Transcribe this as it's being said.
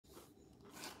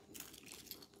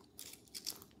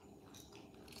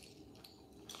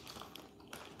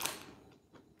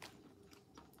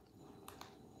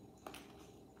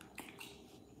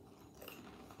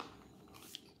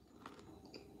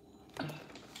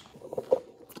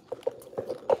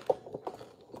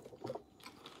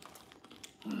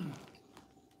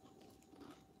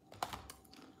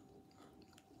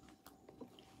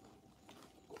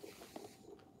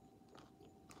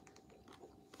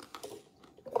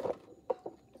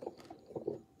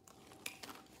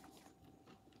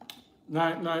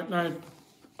Night.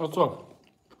 What's up?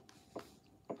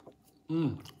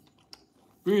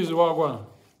 Please walk on.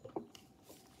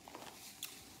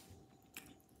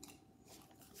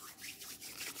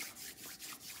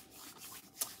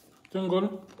 Thing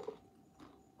good?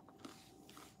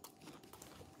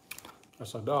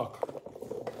 That's a dark.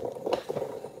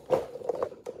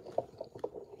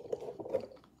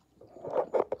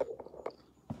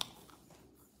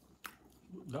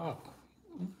 Dark.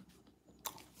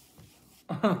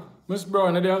 Miss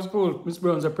Brown, at their school. Miss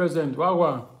Brown's the president.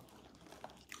 Wow.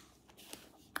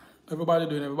 Everybody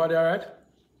doing? Everybody all right?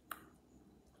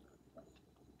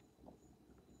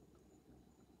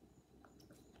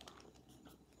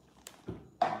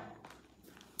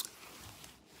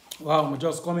 Wow, I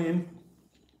just come in.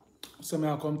 So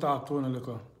I come talk to you a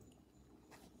little.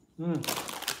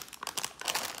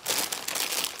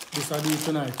 This I do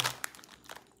tonight.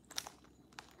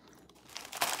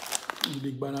 The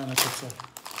big banana chips.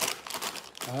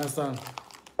 I understand.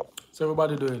 So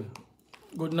everybody doing?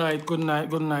 Good night,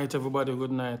 everybody,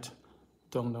 good night.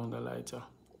 Turn down the lighter.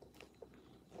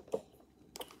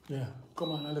 Yeah,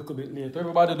 come on a little bit late.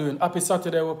 Everybody doing? Happy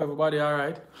Saturday, hope everybody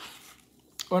alright.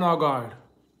 On our guard.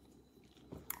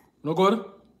 No good?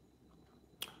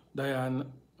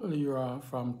 Diane Lira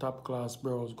from Top Class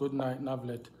Bros. Good night,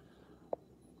 Navlet.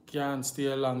 Can't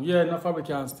stay long. Yeah, enough of we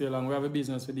can't stay long. We have a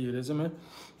business to deal, isn't it?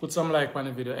 Put some like on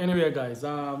the video. Anyway, guys,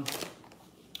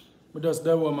 we just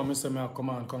the woman I say come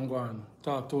on, come go on.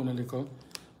 Talk to you a little.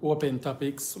 Open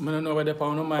topics. I don't know where the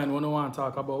on mind what I want to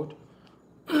talk about.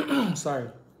 Sorry.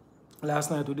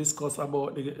 Last night we discussed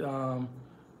about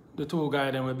the two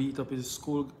guys that we beat up his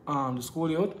school the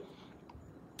school youth.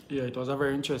 Yeah, it was a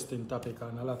very interesting topic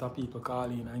and a lot of people call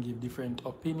in and give different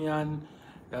opinion.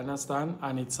 You understand?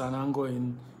 And it's an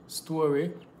ongoing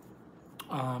story.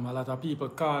 A lot of people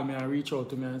call me and reach out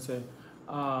to me and say,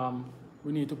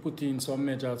 we need to put in some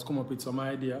measures, come up with some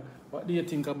idea. What do you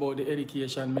think about the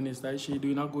education minister? Is she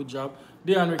doing a good job?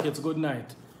 Dean Ricketts, good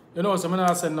night. You know, so I'm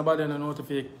not sending nobody a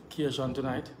notification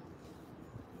tonight.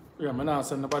 Yeah, I'm not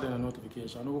sending nobody a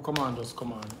notification. Who come on, just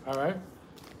come on. Alright?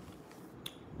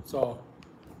 So,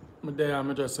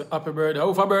 I'm just say happy birthday.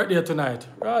 Who for birthday tonight?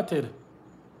 Rated.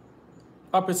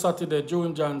 Happy Saturday,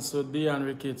 June Johnson, Dean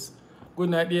Ricketts.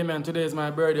 Good night, Damien. Today is my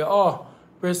birthday. Oh,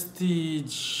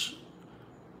 Prestige.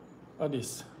 What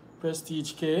is this?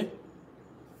 Prestige K.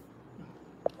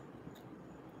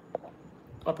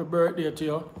 Happy birthday to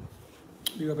you.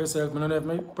 Big up yourself. I don't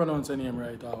know if I pronounce your name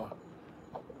right.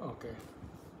 Okay.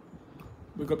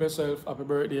 Big up yourself. Happy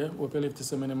birthday. Hope you live to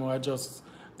see me anymore. I just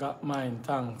got mine.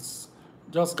 Thanks.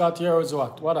 Just got yours.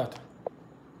 What? What that?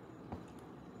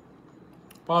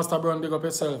 Pastor Brown, big up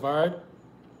yourself, alright?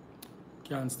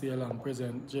 Can't stay long.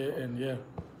 Present JN, yeah.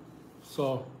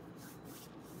 So,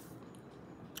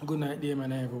 good night,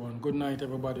 Damon, everyone. Good night,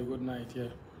 everybody. Good night, yeah.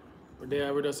 We're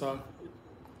there with us,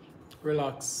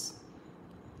 relax.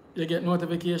 You get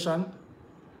notification.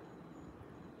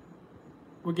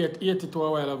 We get 82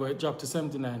 a while ago, it dropped to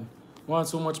 79.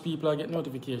 Once so much people I get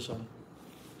notification.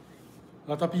 A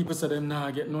lot of people say them now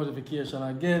get notification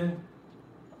again.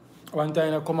 One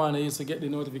time I come on, I used to get the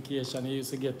notification. I used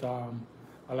to get a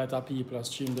lot of people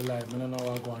stream the live. I don't know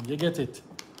how I go on. You get it.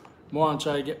 I want to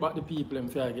try to get back the people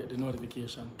and I get the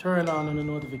notification. Turn on the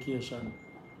notification.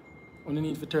 Only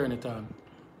need to turn it on.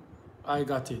 I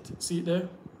got it. See it there?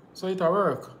 So it'll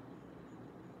work.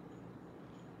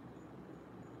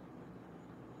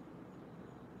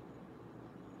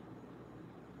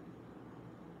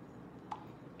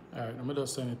 Alright, let me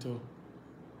just send it to.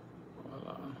 Hold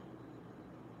on.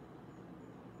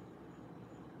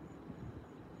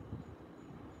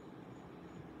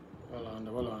 Hold on.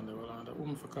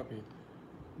 Who for copy it?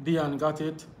 Dion got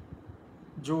it.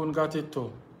 June got it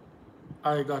too.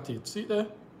 I got it. See there?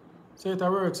 So it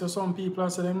works. So some people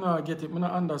say them not get it. I don't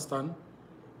understand.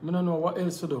 I don't know what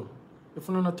else to do. If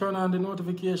you don't turn on the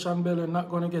notification bell, you're not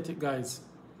going to get it, guys.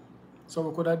 So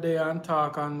we could have there and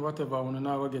talk and whatever, we're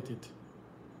not going to get it.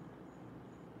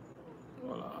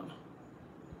 Hold on.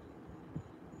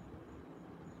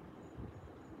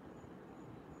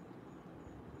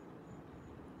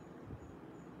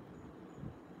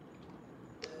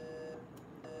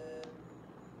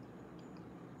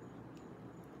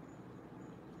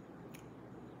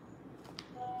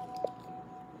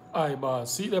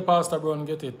 Eyeballs. See the Pastor Brown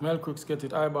get it. Mel Crooks get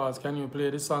it. Eyeballs. Can you play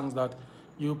the songs that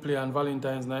you play on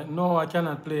Valentine's night? No, I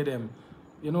cannot play them.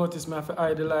 You notice me have to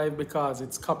hide the live because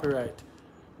it's copyright.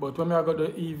 But when I go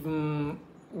to even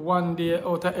one day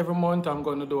out of every month, I'm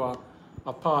going to do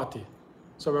a party.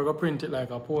 So we're going to print it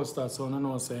like a poster so no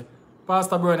one say,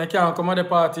 Pastor Brown, you can't come at the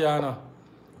party, Anna.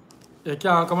 You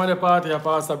can't come at the party of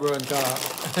Pastor Brown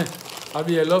because I'll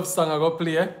be a love song I go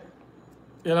play.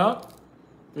 You know?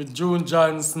 With June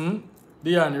Johnson,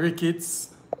 Diane Ricketts,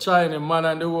 China Man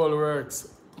and the whole works.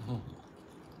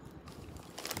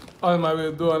 All my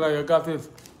will do like you got it.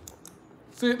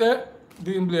 See it there?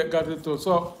 Dean Blake got it too.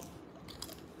 So,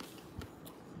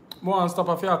 I want to stop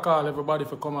if you call everybody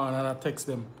for come on and I text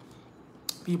them.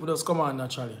 People just come on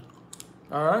naturally.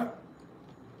 Alright?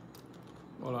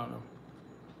 Hold on now.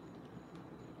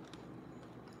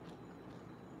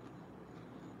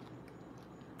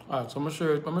 Alright, so I'm going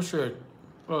to share it.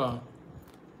 Hold on.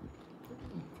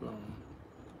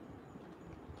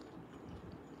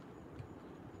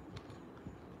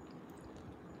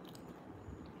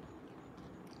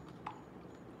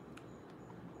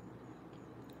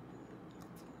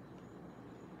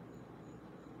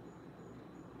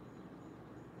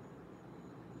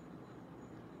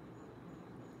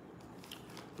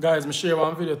 Guys, I share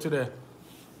one video today.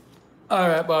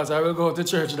 Alright, boss, I will go to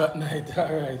church that night.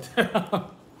 Alright.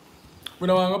 We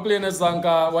don't want to play this song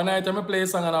because one night I play a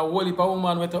song and a whole heap of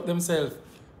woman wet up themselves.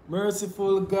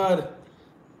 Merciful God.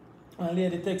 And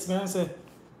lady text me and say,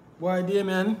 boy,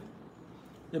 Damien,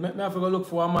 you make me have to go look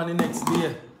for a man the next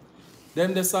day.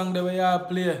 Then the song the way I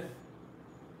play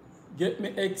get me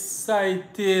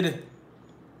excited.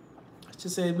 She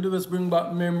said, it just bring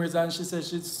back memories, and she said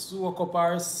she soak up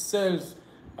herself.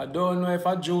 I don't know if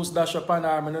a juice dash up on her.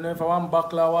 I don't know if I want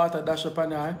bottle of water dash up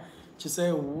on her. She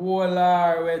said, whole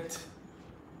her wet.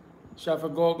 She have to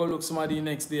go look somebody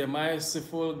next day.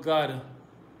 Merciful God.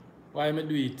 Why me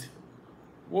do it?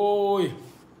 Whoa.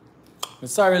 I'm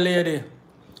sorry, lady.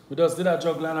 We just did a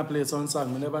juggle and I play some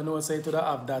song. We never know say to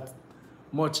have that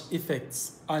much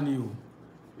effects on you.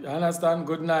 You understand?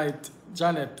 Good night,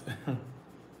 Janet.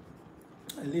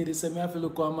 A lady said, I have to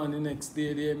look at man the next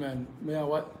day, there, man. Me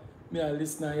I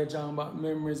listen to your jam about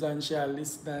memories and she a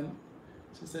listen.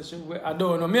 She said she wet. I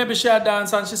don't know. Maybe she a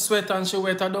dance and she sweat and she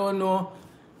wet. I don't know.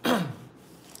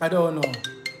 I don't know.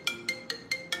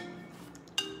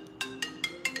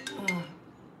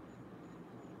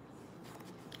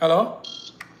 Hello?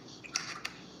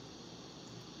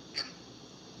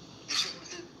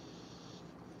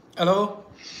 Hello?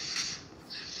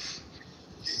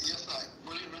 Yes, sir.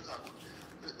 Good evening, sir.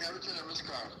 May I return this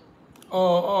card?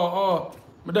 Oh.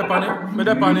 Me dey on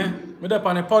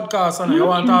the podcast and you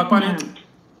want to talk on it?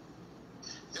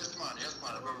 Yes, man.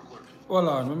 I'm very good. Hold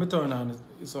on, let me turn on it.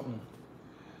 Something.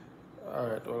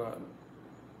 Alright, hold on.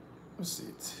 Let's see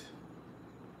it.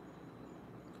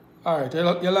 Alright,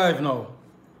 you're live now.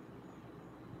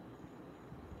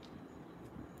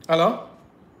 Hello?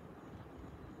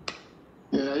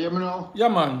 Yeah, you hear me now? Yeah,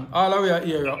 man. All the way are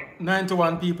here.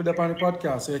 91 people up on the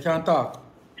podcast, so you can't talk.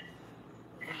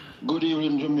 Good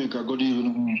evening, Jamaica. Good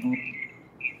evening.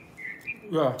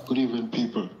 Yeah. Good evening,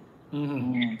 people.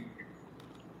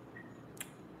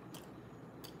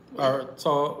 Alright,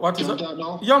 so what is Can it? I talk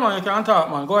now? Yeah, man, you can talk,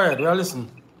 man. Go ahead, we are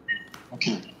listening.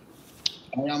 Okay.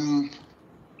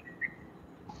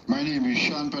 My name is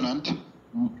Sean Pennant.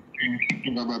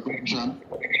 By profession.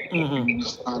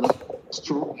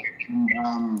 Stroke.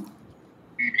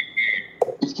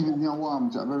 It's giving me a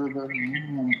warmth, a very, very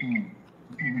warm thing.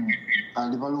 I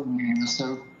develop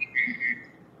myself,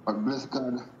 but bless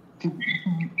God,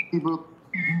 people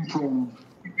from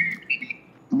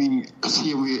me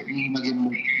see me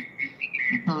again.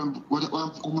 What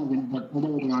I'm coming, but I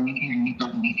don't want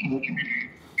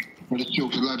the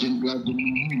jokes, legend.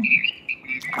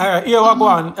 Alright, here we go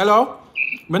on. Hello?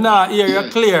 Me now hear you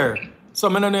clear. So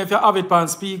I don't know if you have it on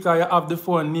speaker or you have the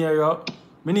phone near you.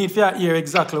 I need to hear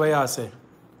exactly what you say.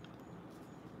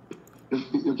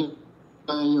 You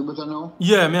can hear better now?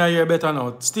 Yeah, me I hear better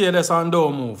now. Stay there and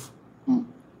don't move.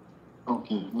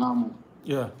 Okay, now move.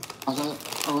 Yeah. As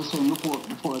I was saying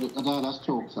before the other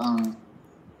strokes,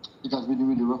 it has been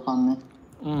really rough on me.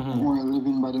 I'm only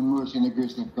living by the mercy and the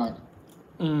grace of God.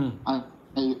 I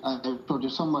talked to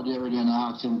somebody already and I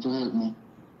asked him to help me.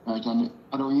 Right, and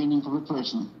I don't hear anything from the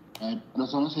person. Right? I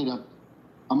just want to say that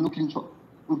I'm looking for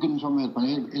help,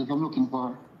 and if I'm looking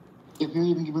for, if you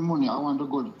even give me money, I want to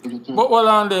go to the church. But hold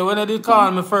on there, when you did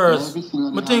call me first,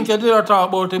 I think you did talk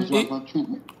about it. I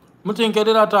think you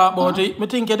did talk about it. I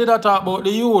think you did talk about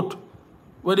the youth,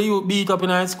 where the youth beat up in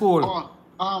high school.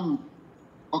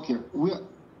 Okay,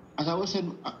 as I was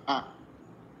saying,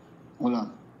 hold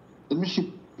on. Let me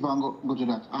see if I can go to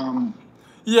that.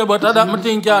 Yeah, but that I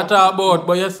think you talk about,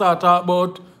 but you start talk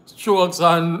about strokes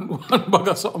and one bag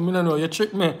of something. I don't know, you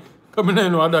trick me. Because I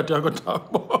don't know that you're going to talk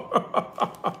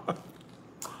about.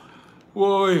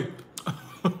 Boy.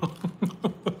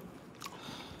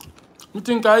 I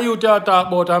think you talk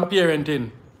about and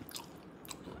parenting.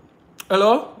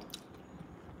 Hello?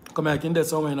 Come here, I can get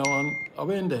somewhere now. I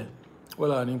went there.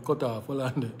 Hold on, him cut off. Hold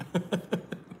on there.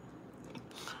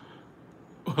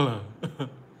 Hold on.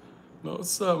 No,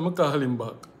 sir, I'm call him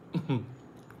back.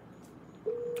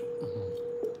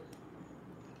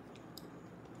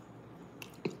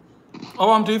 I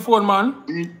want to your phone, man.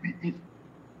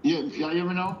 Yeah, you hear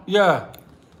me now? Yeah.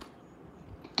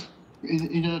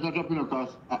 You know that up in the class.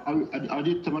 I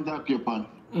did some dark your pan.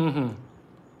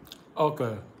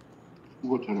 Okay.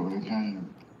 Go to the way.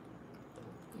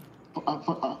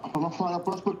 From a father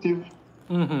perspective,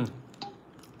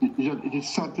 it is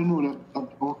sad to know that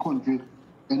our country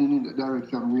heading in the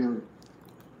direction where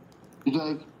it's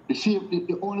like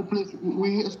the only place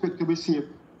we expect to be safe,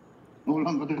 no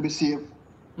longer to be safe.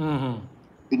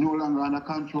 It's no longer under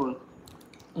control.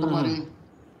 Somebody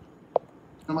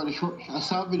showed, I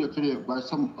saw a video today by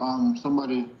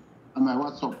somebody on my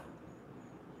WhatsApp,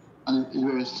 and it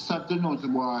was sad to know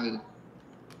why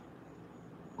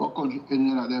our country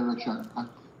in that direction.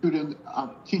 Students,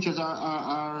 teachers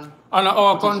are and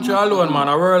our country alone, man,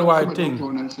 a worldwide thing.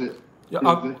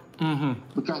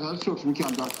 Because of strokes, we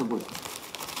can't talk about.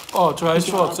 Oh, try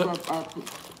strokes.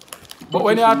 But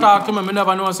when you talk to me, I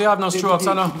never know say you have no strokes.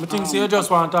 I think you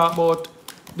just want to talk about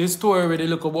this story with the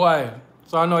little boy.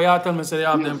 So I know you tell me say you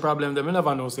have them problem there. I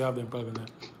never know say you have them problem there.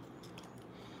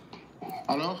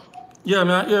 Hello? Yeah,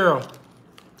 man, I hear you.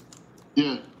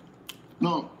 Yeah.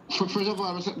 No. First of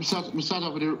all, we start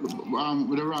off with the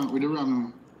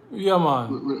wrong. Yeah, man.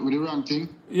 With the wrong thing.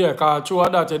 Yeah, because through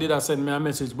that you did send me a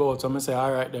message about, so I say,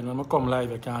 all right then, when I come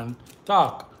live, you can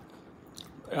talk.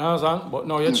 You understand? But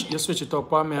now you switch it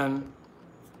up on me and...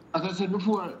 As I said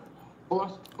before,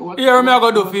 Here what I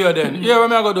go do for you then. Here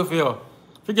what I go do for you.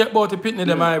 Forget about the pitney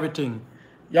them and everything.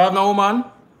 You have no woman?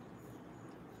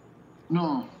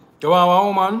 No. You want a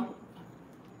woman?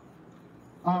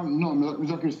 No, I'm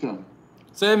a Christian.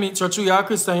 Say me, so you are a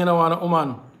Christian, you don't want a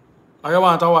woman? Or you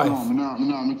want a wife? No, I'm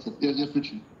not mixed. Yeah, just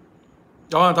preaching.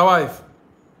 You want a wife?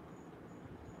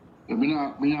 Yeah,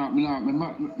 I'm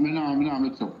not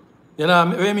mixed up. You know,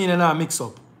 what do you mean you're not mix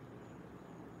up?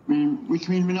 Which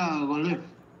means I'm not going to live.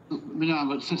 I'm not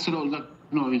going to sell out that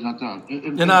noise at all.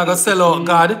 You're not going to sell out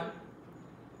God?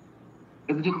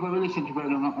 If you take up a relationship,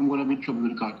 I'm going to be in trouble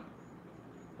with God.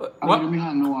 What? I mean, I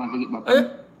don't want to get back.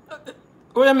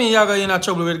 What do you mean you're going to be in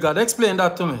trouble with God? Explain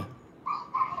that to me.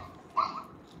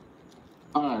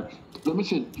 Alright, let me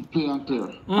say it clear and clear.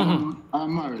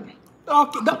 I'm married.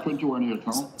 Okay, for 21 years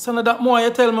now. So that more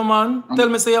you tell me, man. Tell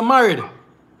me say you're married.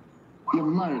 Yeah,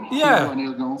 I'm married. Yeah. 21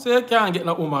 years now. So you can't get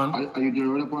no woman. Are you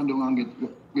doing up and down and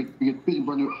get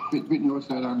pitting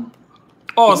outside and...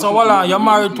 Oh, so hold on, you're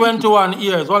married 21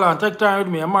 years. Hold on, take time with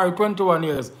me. You're married 21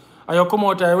 years. And you come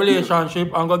out of a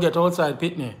relationship and go get outside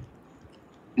pitney.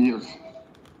 Yes.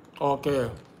 Okay.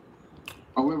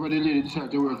 However, the lady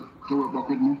decided to work back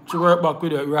with me. She work back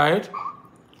with you, right?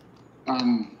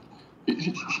 And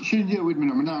she's there with me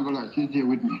now. I'm not going to lie, she's there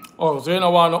with me. Oh, so you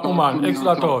don't want a woman,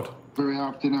 extra thought. Very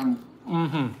often and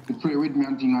to pray with me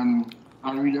and thing, and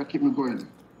I really keep me going.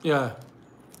 Yeah.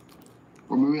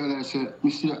 But I realize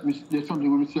there's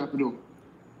something we still have to do.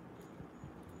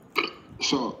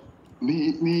 So, me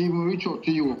even reach out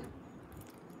to you.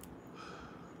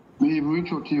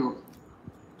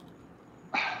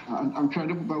 I'm trying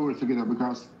to put my words together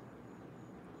because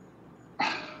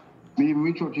me even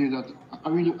reach out to you that I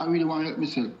really want to help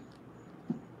myself.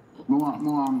 I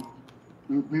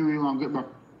really want to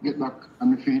get back on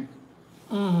my feet.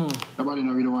 Nobody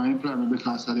don't really want to employ me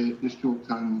because of the strokes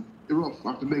and the rough.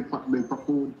 I have to beg for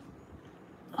food.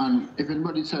 And if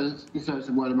anybody decides to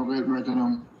go, I'm going to help me right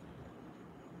now.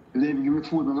 If they give me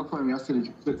food, I'm going to find me, I sell it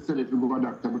to go to a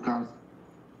doctor because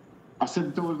I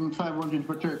said 7,500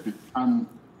 for therapy and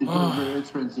it's very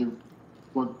expensive.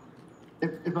 But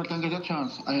if I can get a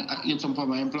chance, I get some for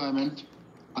my employment,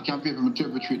 I can pay for my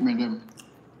therapy treatment. Them.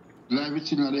 Life is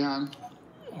still in the hand.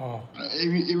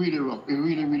 It really rough. It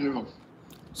really rough.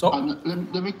 So and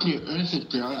let me clear. Let me say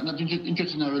clear. I'm not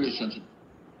interested in a relationship.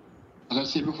 As I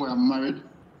said before, I'm married,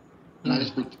 and I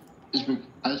expect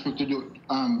to do.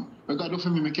 But God do for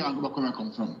me, I can't go back where I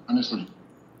come from. Honestly.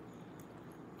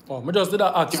 Oh, I just did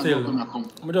that ask still.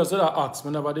 I just did that ask. I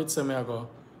never did say me I go.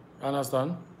 You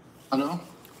understand? Hello?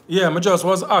 Yeah, I just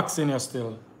was asking you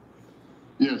still.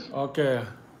 Yes. Okay.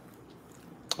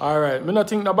 Alright. I don't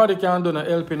think nobody can do no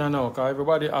helping now, because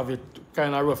everybody have it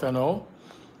kind of rough, you know.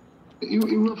 It's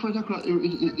rough at the class.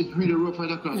 It's really rough at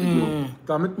the class.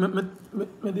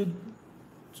 Because I did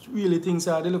really think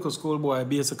that the local school boy,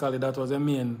 basically, that was the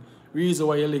main reason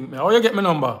why you linked me. How you get my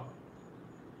number?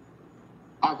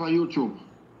 Off of YouTube.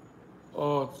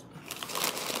 Oh.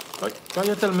 Can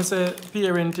you tell me say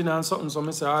parenting and something, so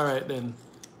I say alright then.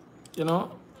 You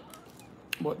know?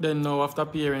 But then now after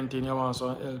parenting you want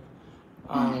some help.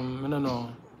 I don't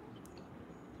know.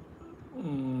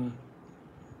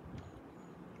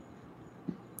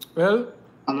 Well,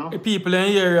 Hello? people in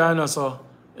here, you know, so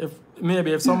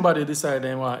if somebody decide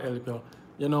they want help you,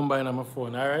 your number in my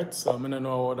phone, alright? So I don't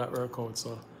know how that work out.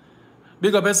 So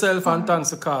big up yourself and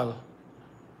thanks for call.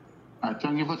 Alright,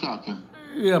 thank you for talking.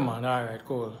 Yeah man, alright,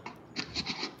 cool.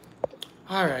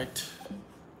 Alright.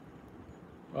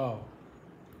 Wow.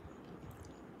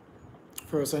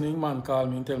 First any man call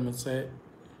me and tell me say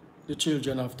the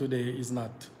children of today is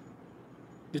not.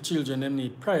 The children them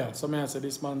need prayer. So I say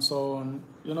this man sound,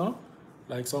 you know,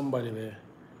 like somebody where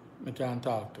I can't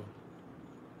talk to.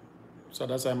 So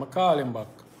that's why I call him back.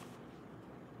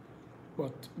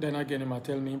 But then again, he might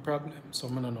tell me problem. So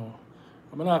I don't know.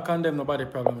 I'm not condemn nobody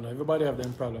problem. Everybody have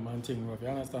them problem and thing. You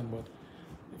understand? But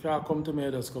if you come to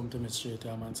me, just come to me straight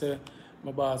and say,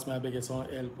 my boss, may I beg you some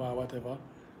help or whatever.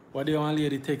 But the one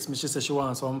lady text me, she said she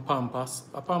wants some Pampers.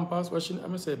 A Pampers? What she,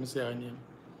 me say her name.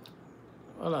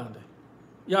 Hold on there.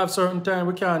 You have certain time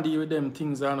we can't deal with them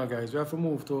things, I know, guys. We have to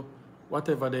move to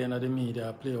whatever they in the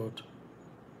media play out.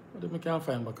 But then we can't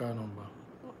find back her number.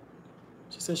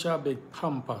 She said she have big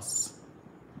Pampers.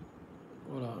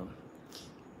 Hold on.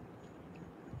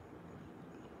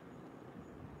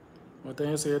 What time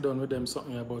you say you're done with them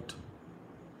something about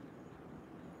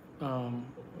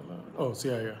oh, see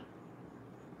her here.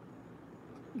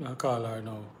 I'll call her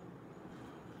now.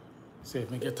 See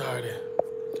if me get her there.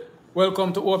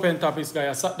 Welcome to Open Topics,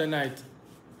 guys. Saturday night.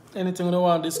 Anything you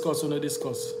want to discuss, we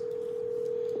discuss.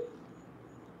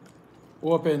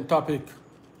 Open topic.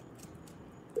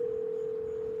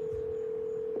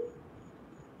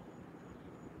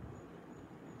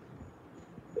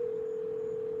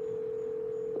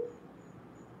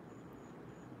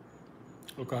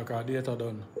 Look at our data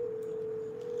done.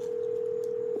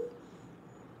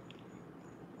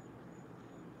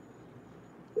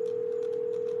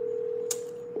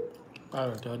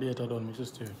 Alright, our data done, my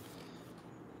sister.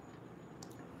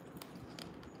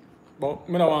 But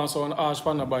I don't want someone harsh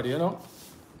for nobody, you know.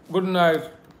 Good night.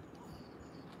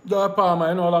 The Palmer,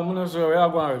 you know, like I'm say where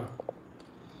you going.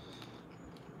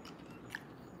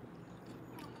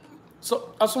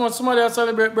 So, as soon as somebody else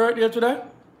celebrate birthday today?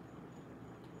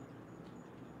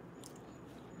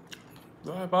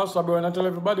 Pastor bro, and tell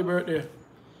everybody birthday.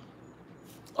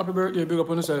 Happy birthday, big up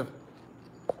on yourself.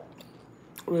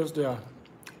 Where's there?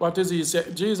 What is he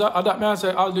say? Jesus, that may I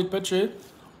say Aldit Petri.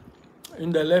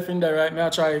 In the left, in the right, may I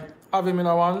try have him in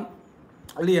a one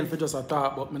lane for just a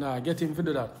talk, but me not get him to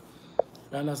do that.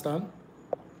 You understand?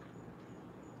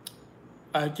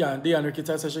 I can't. The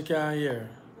Enriqueta says she can't hear.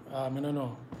 I don't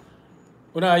know.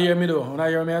 You not hear me though? You not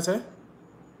hear me I say?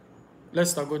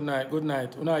 Lester, good night, good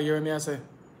night. You not hear me I say?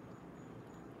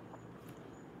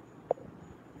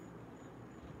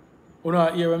 You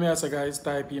not hear me I say, guys?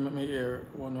 Type in me ear.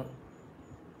 One.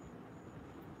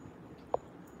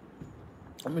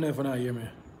 I mean, if you not hear me.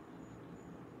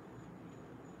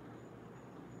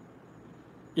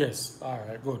 Yes,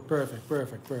 alright, good, perfect.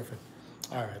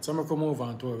 Alright, so I'm going to move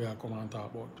on to where we are coming and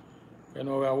talk about. You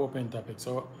know, we are open topic,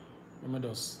 so let me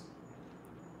just.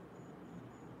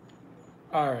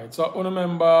 Alright, so I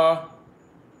remember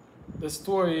the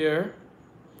story here.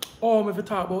 Oh, if we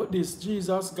talk about this,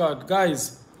 Jesus God,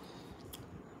 guys.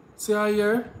 See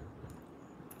here?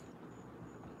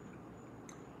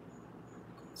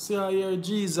 See here,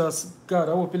 Jesus God.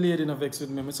 I hope the lady not vex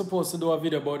with me. I'm supposed to do a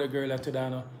video about the girl at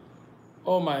today.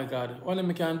 Oh my God, only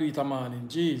me can do it a morning.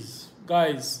 Jeez,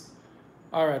 guys.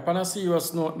 Alright, on a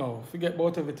serious note now. Forget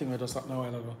about everything we just happened a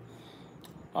while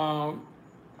ago.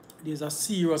 There's a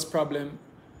serious problem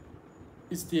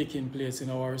is taking place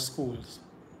in our schools.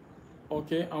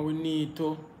 Okay, and we need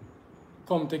to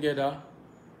come together.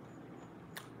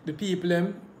 The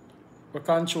people who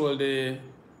control the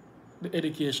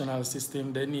educational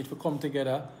system, they need to come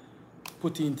together,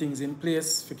 putting things in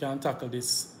place if we can tackle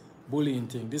this bullying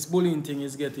thing. This bullying thing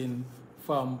is getting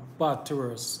from bad to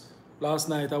worse. Last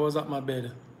night I was at my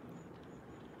bed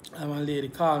and one lady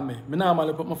called me. I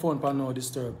normally put my phone on no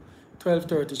disturb.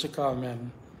 12:30 she called me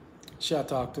and she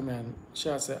talked to me and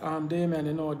she said, Damien,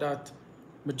 you know that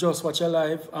I just watch your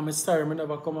live and I'm sorry I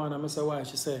never come on. And I said, why?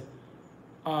 She said,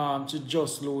 she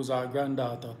just lost her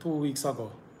granddaughter 2 weeks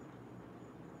ago.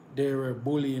 They were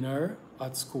bullying her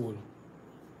at school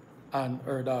and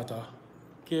her daughter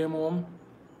came home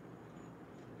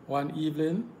one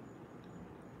evening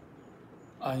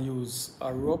and used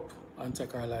a rope and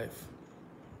take her life.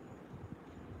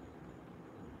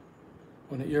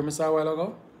 When you hear me say a while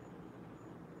ago?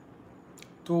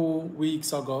 2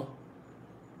 weeks ago,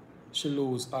 she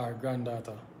lost her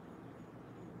granddaughter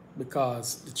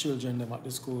because the children them at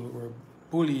the school were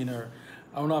bullying her.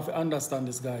 I don't know if you understand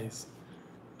this, guys.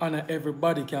 And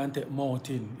everybody can take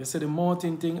mountain. You see the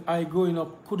mountain thing, I growing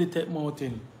up could take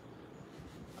mountain.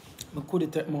 I could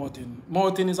take mountain.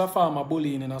 Mountain is a form of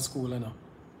bullying in a school, you know.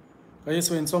 Because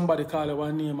when somebody call you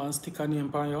one name and stick a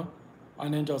name on you,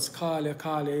 and then just call you,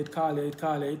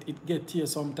 it get to you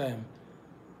sometime.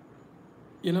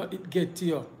 You know, it get to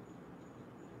you.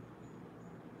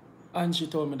 And she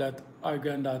told me that our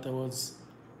granddaughter was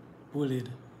bullied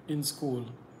in school.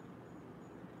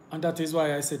 And that is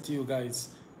why I said to you guys,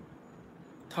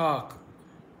 talk.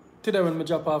 Today when I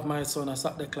drop off my son, I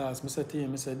sat the class, I said to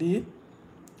him, I said, D,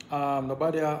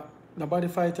 nobody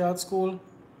fight you at school?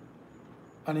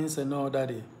 And he said, no,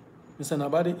 daddy. I said,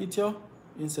 nobody hit you?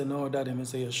 He said, no, daddy. I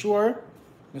said, you sure?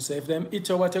 I said, if them hit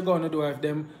you, what you gonna do?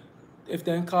 If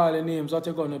them call your names, what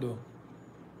you gonna do?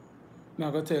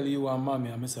 I'm going to tell you and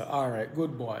mommy. And I say, all right,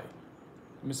 good boy.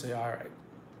 I say, all right.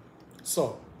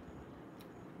 So,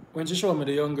 when she showed me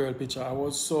the young girl picture, I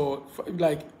was so,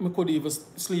 like, I could even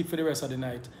sleep for the rest of the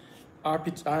night. Our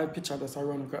picture that's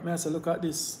around. I said, look at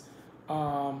this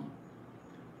young,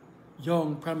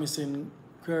 promising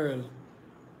girl.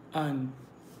 And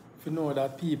if you know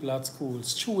that people at school,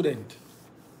 student,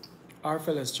 our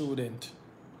fellow student,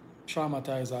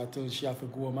 traumatized her till she have to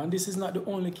go home. And this is not the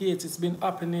only case. It's been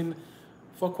happening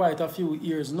for quite a few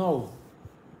years now.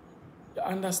 You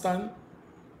understand?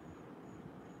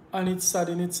 And it's sad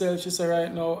in itself. She said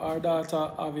right now our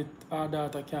daughter have it, our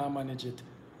daughter can't manage it.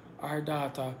 Our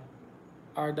daughter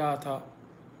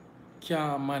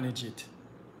can't manage it.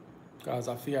 Because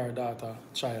I fear our daughter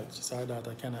child. She said our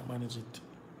daughter cannot manage it.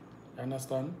 You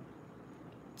understand?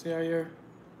 See her here?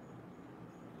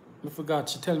 I forgot,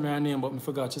 she tell me her name, but I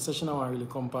forgot. She said she don't want to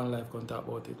really come on live and talk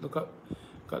about it. Look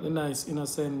at the nice,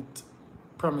 innocent,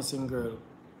 promising girl.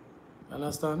 You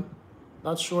understand?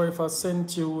 Not sure if I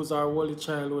sent you who's our holy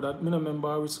childhood. I don't remember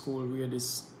our school where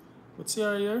this. But see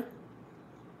her here?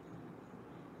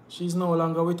 She's no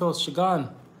longer with us. She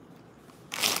gone.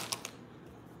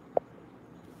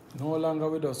 No longer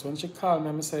with us. When she called me,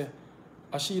 I say,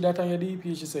 is she that on your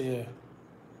DP? She said, yeah.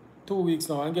 2 weeks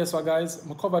now. And guess what, guys?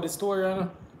 I cover the story, you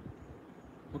know?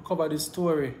 I cover the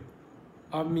story.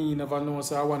 And me never know,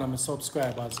 so I want my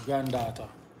subscribers, granddaughter.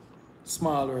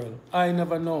 Small world. I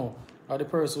never know. Or the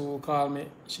person who called me,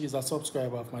 she's a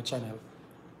subscriber of my channel.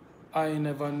 I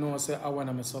never know, say I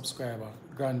want my subscriber,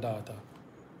 granddaughter.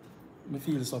 I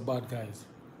feel so bad, guys.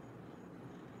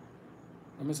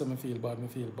 I say I feel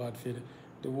bad for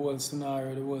the whole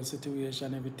scenario, the whole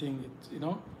situation, everything, you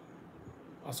know?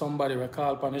 Or somebody will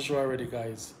call upon the show already,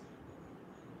 guys.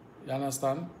 You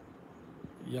understand?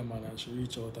 Yeah, man, and she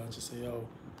reach out and she say, yo,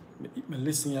 me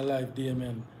listen your life day,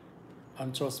 man.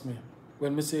 And trust me,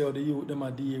 when me say how the youth, them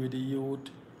are deal with the youth,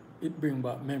 it bring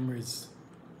back memories.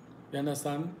 You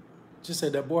understand? She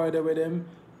said the boy there with them,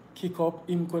 kick up,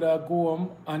 him could have go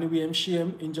home, and the way him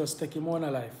shame, him just take him on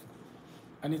a life.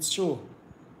 And it's true.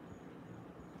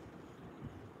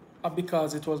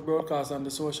 Because it was broadcast on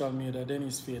the social media, then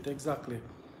it's fate, exactly.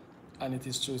 And it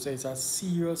is true. So it's a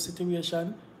serious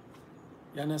situation.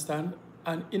 You understand?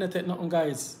 And in a take nothing,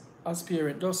 guys, as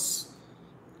parent, just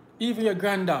even your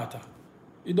granddaughter,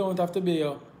 you don't have to be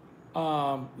your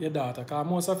daughter, because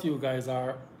most of you guys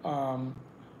are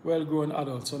well-grown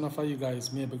adults. So enough of you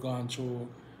guys maybe going through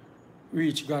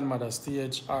reach grandmother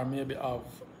stage or maybe have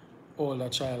older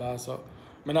child also.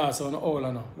 I not say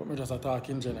older now, but I just talk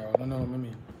in general. You know what I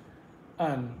mean?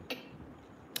 And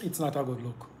it's not a good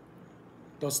look.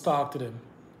 Just talk to them.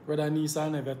 Whether niece or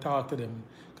never talk to them.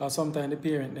 Because sometimes the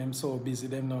parent them so busy,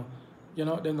 them no, you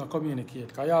know, them not communicate.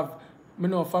 Because you have, I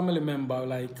know family member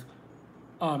like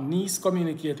niece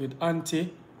communicate with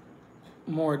auntie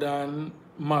more than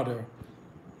mother.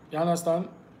 You understand?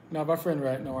 I have a friend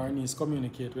right now, our niece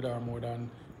communicate with her more than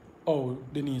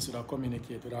the niece would have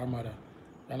communicate with her mother.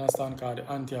 You understand? Because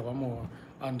the auntie have a more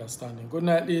understanding. Good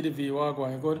night, Lady V. What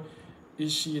going good?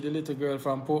 Is she the little girl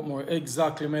from Portmore?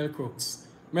 Exactly, Mel Crooks.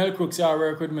 Mel Crooks, you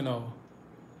work with me now.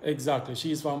 Exactly,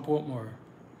 she's from Portmore.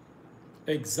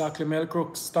 Exactly, Mel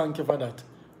Crooks. Thank you for that.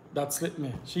 That slipped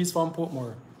me. She's from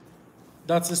Portmore.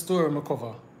 That's the story I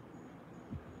cover.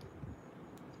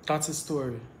 That's the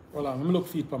story. Hold on, let me look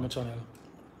feed for my channel.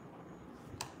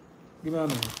 Give me a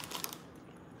minute.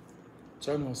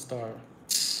 Channel star.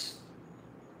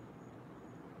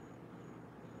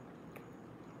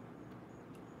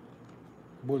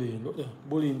 Bullying, look there.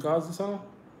 Bullying cause this, huh?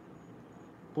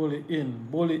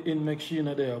 Bullying make she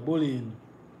not there. Bullying.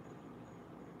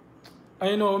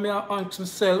 I know me I ask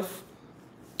myself,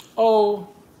 how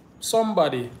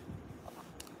somebody.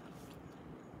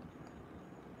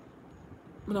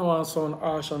 I don't want to sound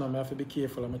harsh on them. I have to be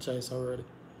careful of my choice already.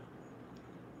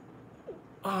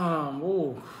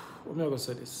 Oh, let me go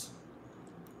say this.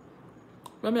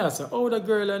 Let me ask her, how the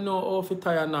girl know how to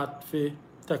tie a knot to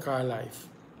take her life?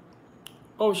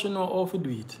 How she know how to do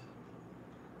it?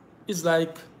 It's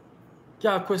like,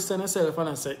 you question yourself and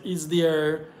I say, is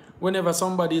there, whenever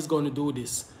somebody is going to do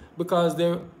this? Because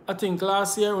there, I think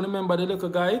last year, remember the little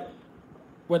guy,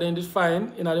 where they did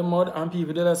fine in the mud and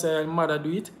people did say, mother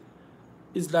do it?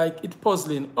 It's like, it's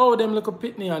puzzling. Oh, them little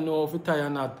pitney and know if it tie or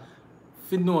not.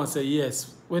 If you know and say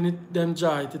yes, when it them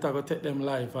dry, it will take them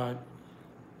life. And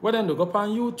when they go up on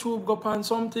YouTube, go up on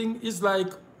something, it's like,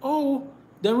 oh,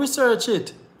 then research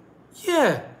it.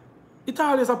 Yeah. It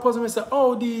always a puzzle me say,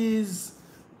 oh, these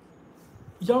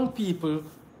young people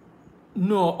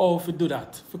know how to do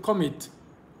that, to commit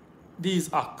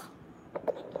these acts.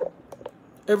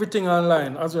 Everything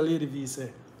online, as well Lady V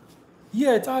say.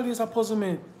 Yeah, it always a puzzle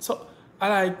me. So, I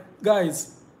like,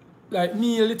 guys, like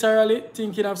me literally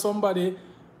thinking of somebody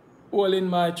holding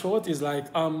my throat is like,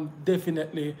 I'm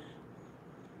definitely,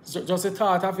 just a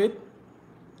thought of it,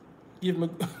 give me,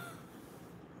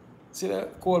 see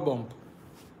that cold bump.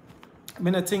 I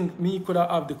mean, I think me could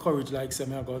have the courage, like say,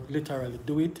 I got literally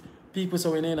do it. People say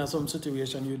when in some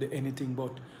situation you do anything,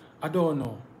 but I don't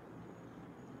know.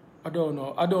 I don't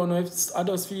know if I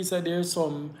just feel that there's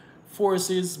some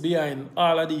forces behind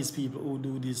all of these people who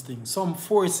do these things. Some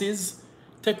forces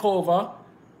take over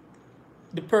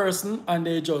the person and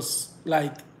they just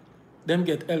like them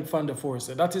get help from the force.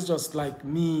 That is just like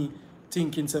me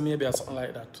thinking so maybe or something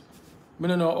like that. I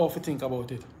don't know how to think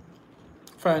about it.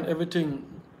 Find everything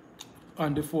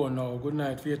on the phone now. Good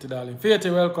night, Faith, darling. Faith,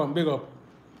 welcome, big up.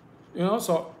 You know,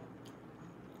 so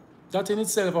that in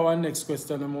itself our next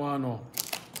question I want to know.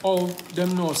 How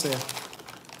them know say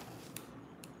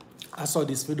I saw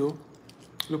this video.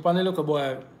 Look on the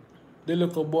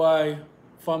little boy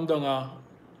from down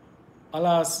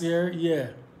last year, yeah.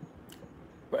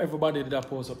 But everybody did that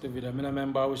post up the video. I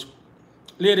remember which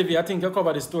Lady V, I think you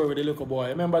covered the story with the little boy.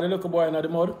 Remember the little boy in the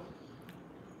mud?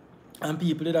 And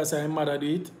people did say his mother do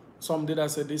it. Some did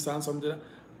say this and some did that.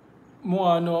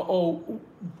 More know how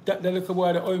that the little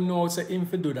boy how him know say him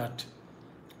to do that.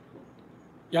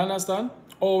 You understand?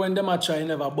 Or when them a try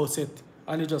never bust it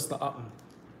and it just not happen.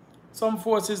 Some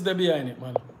forces there behind it,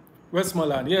 man.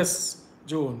 Westmoreland, yes,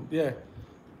 June, yeah.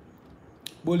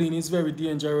 Bullying is very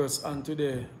dangerous and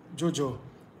today, Jojo.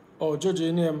 Oh, Jojo,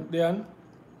 your name, Dan?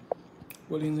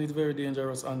 Bullying is very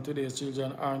dangerous and today's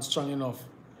children aren't strong enough.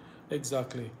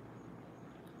 Exactly.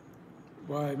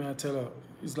 Why, may I tell her?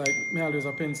 It's like, me always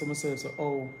a pen to myself, so,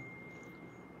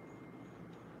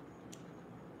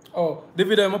 oh, the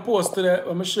video I post today,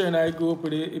 I'm sharing I go up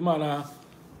with the man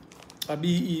a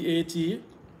BEAT,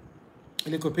 a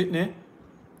little pitney.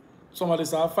 Somebody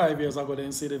saw 5 years ago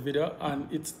then see the video and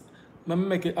it's I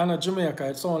make it on a Jamaica,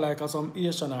 it sounds like some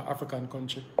Asian or African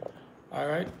country.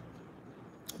 Alright?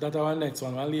 That's our next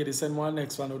one. One lady send one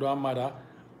next one with her mother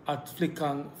at flick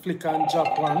and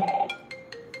drop one.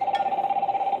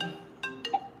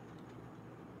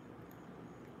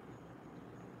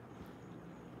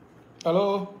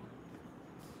 Hello?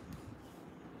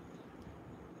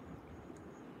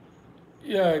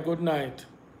 Yeah, good night.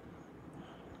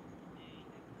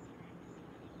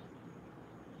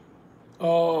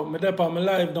 Oh, me dey on my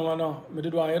live now, no. Me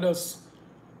did want you just,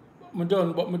 me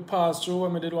done, but me pass through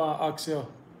and me did want to ask you.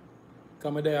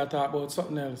 Because me there talk about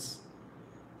something else.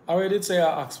 I already did say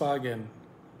I ask for again.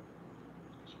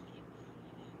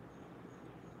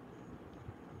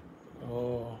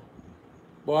 Oh.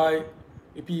 Boy,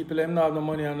 the people them not have no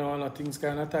money and all, things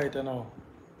kind of tight now.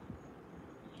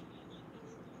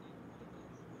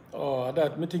 Oh,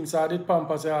 that me think I did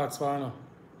Pampers I ask for now.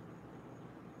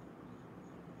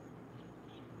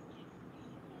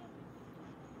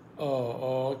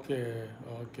 Oh, okay.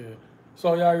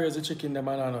 So you raise the chicken them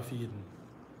and not feeding.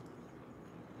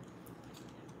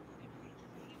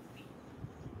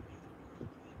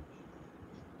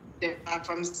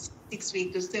 From 6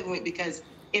 weeks to 7 weeks because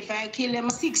if I kill them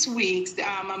 6 weeks,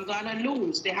 I'm gonna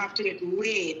lose. They have to get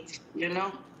weight, you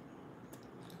know.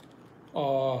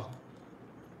 Oh.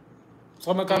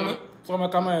 So I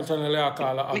come and tell you I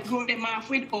call her. We grow them off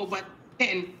with over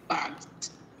 10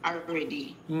 bags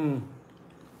already.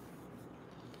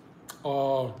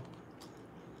 Oh.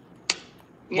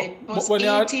 Yeah, it was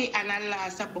 80 and I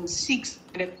last about 6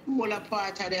 the cooler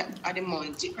part of the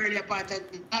month. The earlier part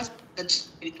of the last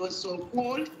it was so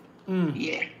cold.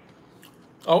 Yeah.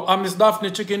 Oh, and Miss Daphne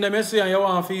chicken them you see and you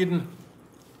want feeding.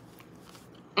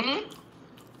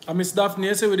 And Miss Daphne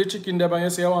you see with the chicken them and you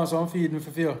say you want some feeding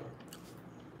for fear.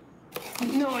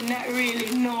 No, not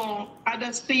really, no. I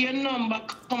just see your number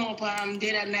come up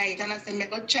the other night and I said, me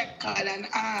go check call and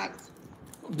ask.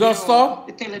 Just no,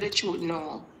 so? to tell you the truth,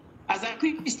 no. As a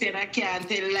Christian, I can't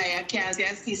tell a lie. I can't say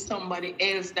I see somebody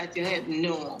else that you help,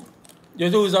 no. You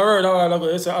use a word a while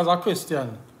ago, you say as a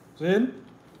Christian. See?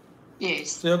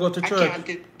 Yes. So you go to church? I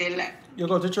can't tell lie. You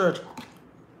go to church?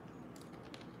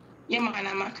 Yeah, man,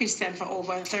 I'm a Christian for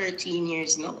over 13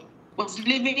 years now. Was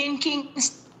living in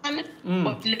Kingston,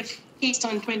 but left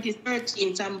Kingston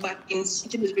 2013, so I'm back in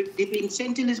St. Elizabeth, living in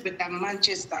St. Elizabeth and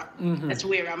Manchester. That's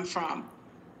where I'm from.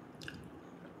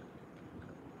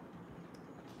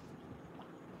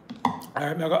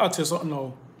 Alright, I'm going to ask you something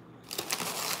now.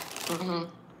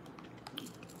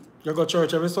 You go to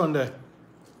church every Sunday?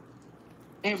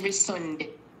 Every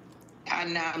Sunday.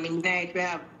 And in night we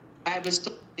have Bible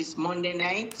studies Monday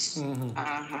nights. I'm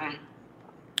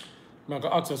going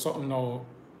to ask you something now.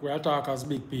 We are talking as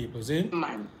big people, see?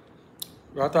 Man.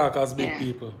 We are talking as big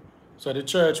people. So the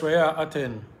church where you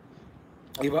attend,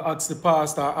 if you ask the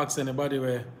pastor, ask anybody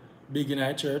where big in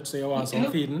that church, say you want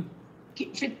some feeding?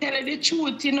 If you tell you the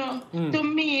truth, you know, to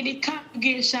me, the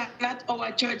congregation at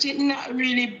our church is not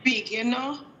really big, you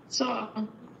know. So,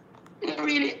 you know,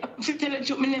 really, if you tell you the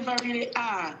truth, I never really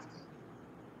ask.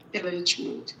 Tell you the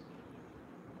truth.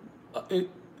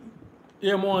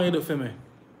 You want you do for me?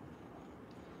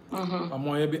 I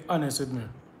want you to be honest with me.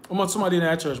 How much somebody in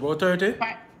that church? About 30?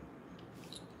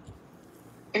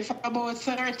 If about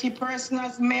 30 persons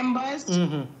as members,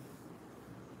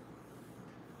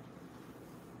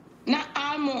 not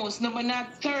almost, no, but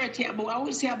not 30, but I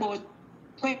would say about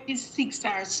 26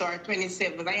 or so, or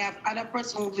 27. I have other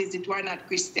persons who visit who are not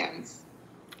Christians.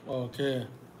 Okay.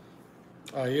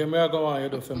 Here me I go on you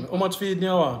do for me. How much feeding you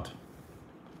want?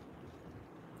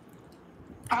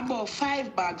 About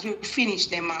 5 bags, we finish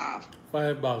them off.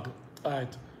 5 bags.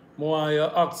 Alright. More you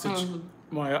ask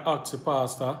the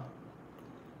pastor.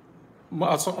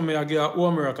 Something I give a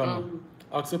homework on.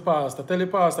 Ask the pastor. Tell the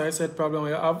pastor I said problem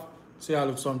you have. See I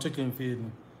look some chicken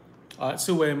feeding.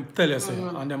 See what him tell you say.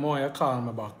 And then more you call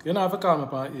me back. You don't have to call me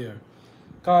upon ear.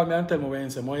 Call me and tell me what you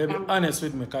say. More you be honest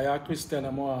with me because you're a Christian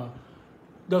and more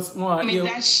just more I mean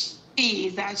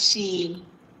that's she.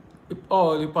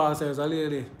 Oh, the pastor is a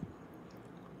lady.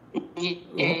 Yeah,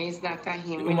 it's not a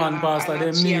him. Woman pastor,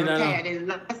 they need There's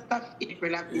lots of people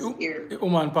that is here.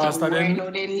 Woman pastor, so right now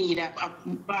they need a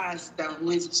pastor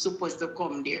who is supposed to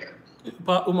come there.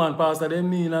 Woman pastor, they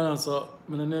mean and so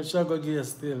I don't know if she'll go get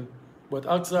still. But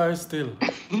ask her still.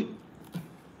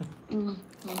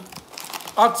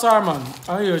 Ask her, man.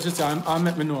 I hear she say, I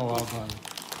make me know what man.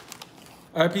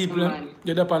 Our people,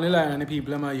 get up on the line and the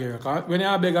people in my ear. When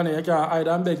you beg on it, you can't hide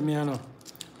and beg me, you know.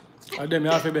 And then you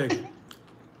have to beg.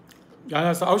 You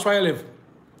understand? How should I live?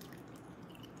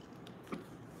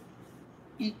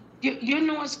 You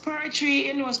know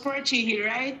Spurtree, Hill,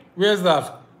 right? Where's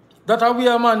that? That are we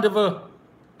a man, devil?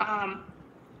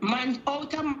 Man,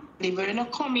 out of Mandeville, you know,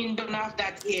 coming down off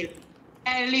that hill.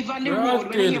 I live on the road.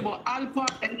 When you hear about Alpha,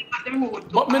 I live on the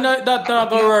road. But me not that not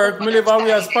gonna work. Me live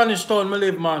away a Spanish town, me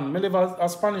live, man. Me live a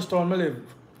Spanish town, me live.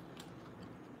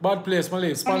 Bad place, me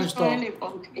live. Spanish town.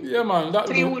 Okay. Yeah, man. That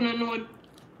so you wouldn't know.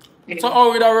 So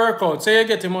how would that work out? Say you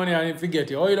get the money and if you get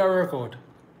it, how would that work out?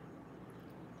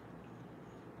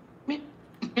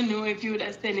 I know if you would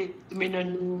have sent it to me,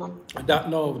 no. That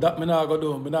me not gonna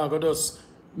do. Me not gonna just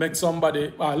make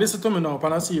somebody listen to me now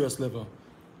on a serious level.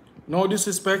 No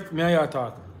disrespect, me and you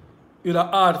talk. It's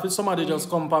hard for somebody just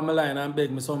come on my line and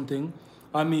beg me something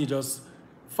and me just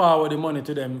forward the money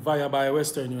to them via by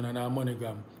Western Union or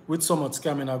MoneyGram with so much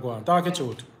scamming I go on. Talk it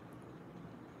truth.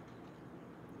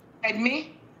 And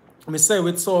me? Me say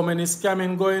with so many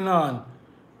scamming going on,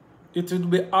 it would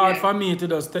be hard for me to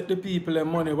just take the people their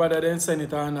money whether they send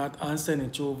it or not and send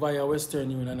it through via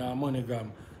Western Union or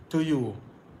MoneyGram to you.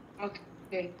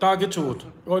 Okay. Talk it truth.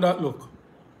 How that look?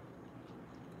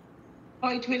 How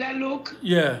it will look?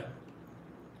 Yeah.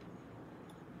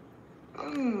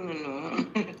 No.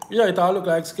 Yeah, it all look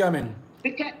like scamming.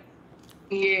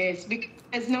 Yes,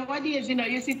 because nowadays, you know,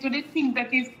 you see to the things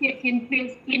that is taking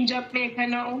place in Jamaica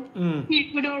now,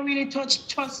 people don't really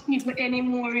trust people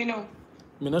anymore, you know.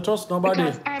 Me not trust nobody.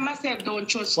 Because I myself don't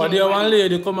trust but nobody. But there one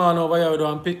lady come on over here with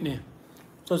one picnic.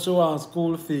 So she want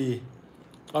school fee.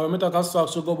 And when I talk a stock,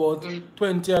 she go about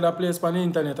 20 other places on the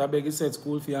internet. I beg you said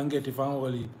school fee and get it from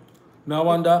Holy. I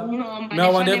wonder,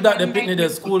 if that the picnic the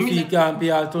school fee can't pay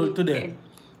all today.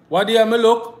 What do you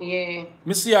look? Yeah.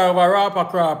 Me see her over rapper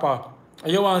crapper.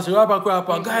 And you want to see rapper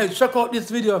crapper. Guys, check out this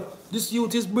video. This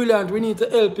youth is brilliant. We need to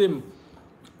help him.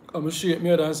 I'm shake me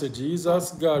head and say,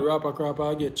 Jesus God, rapper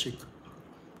crapper, I get chick.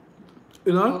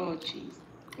 You know? Oh, jeez.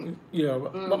 Yeah,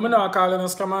 but I'm not calling a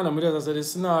scammer. I'm just saying the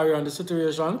scenario and the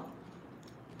situation,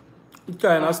 it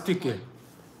kind of sticky.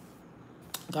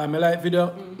 I like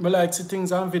video, I like see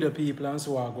things on video people and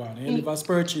so on. You live a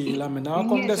spiritual and I now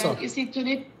come yes, this up. You see, to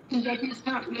the things that is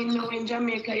happening now in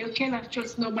Jamaica, you cannot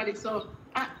trust nobody. So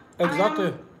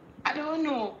Exactly. I don't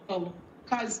know,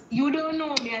 because you don't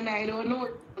know me and I don't know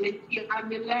you have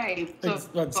the life.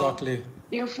 So, exactly.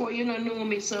 Therefore, you don't know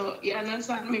me, so you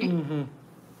understand me?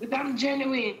 But I'm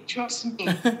genuine, trust me.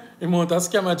 You want a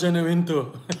scammer genuine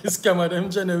too. Scammer them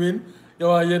genuine. You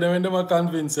want to hear them when they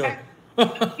convince you.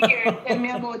 Here, tell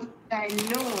me about it. I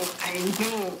know.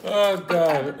 Oh,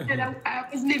 God. I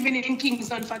was living in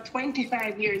Kingston for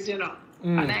 25 years, you know.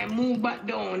 And I moved back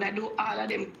down. I do all of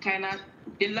them kind of...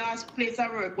 The last place I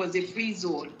worked was the free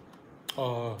zone.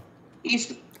 Oh.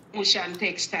 East Ocean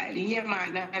Textile. Yeah,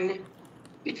 man. And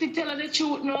if you tell her the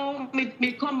truth now,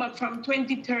 me come back from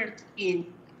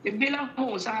 2013. The build a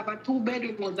house, I have a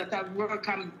 2-bedroom house that I work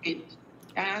and build.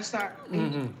 And I start...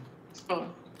 So...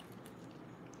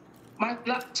 My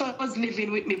black son was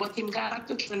living with me, but him got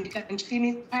to Kingston and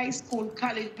finish high school,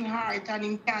 college in Hart, and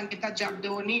he can't get a job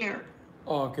down here.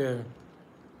 Okay.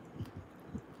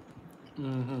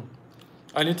 And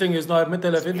the thing is, now, if I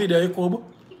tell you if video you could,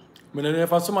 I don't know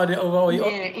if somebody over you,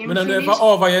 I don't know if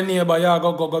over your neighbor, you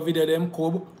go video them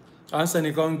could, and send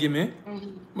it come give me.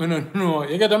 I don't know.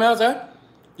 You get what I say?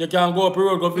 You can go up the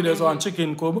road, go video so and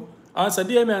chicken cub, and say,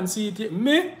 dear man, see it.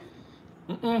 Me?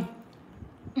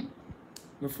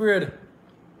 I'm afraid.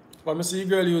 But I see a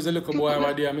girl use a little boy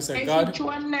over there and I say, God. I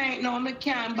one night now, I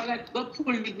can't go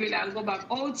pull the grill and go back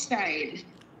outside.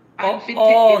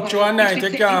 One night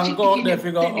you can't go out there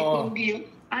figure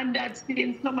and that's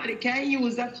still somebody can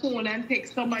use a phone and take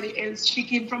somebody else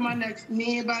chicken from a next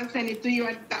neighbor and send it to you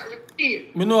and that repair.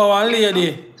 I know one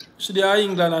lady, she there in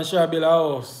England and she build a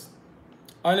house.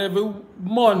 And every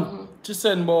month she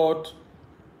send about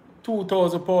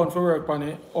 £2,000 for work on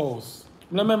the house.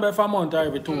 I remember if a month or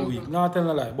every 2 weeks, not telling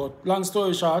a lie. But long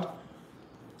story short,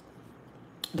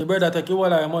 the brother take you all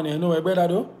your money, you know what brother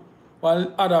do?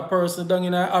 While other person down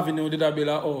in the avenue did a build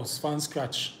a house from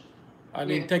scratch. And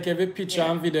then take every picture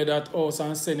and video that house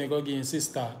and send it go give his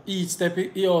sister. Each step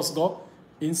he house go,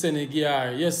 he send it give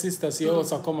her. Yes, sister, see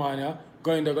house come on here,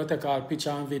 go in there go take all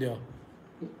picture and video.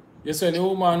 You see the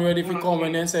woman ready to come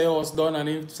and then say house done and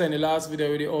he send the last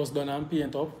video with the house done and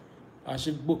paint up. And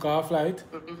she book her flight.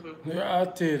 I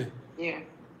tell you. Yeah.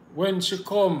 When she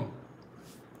come,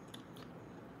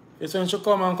 it's when she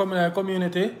come and come in the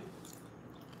community.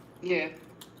 Yeah.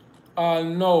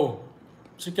 And no,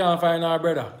 she can't find her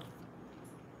brother.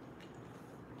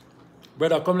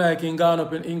 Brother come like in gone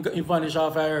up in vanish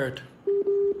off her earth.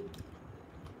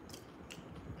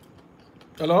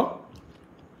 Hello?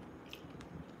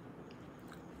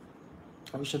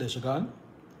 I wish she gone.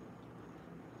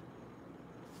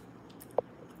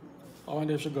 I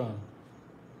wonder if she gone.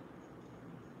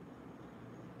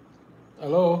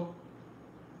 Hello?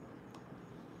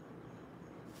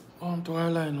 On to her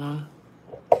line, man.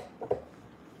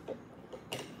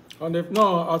 And if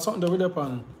no, I'll something to with the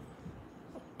pan.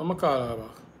 I'm gonna call her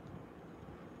back.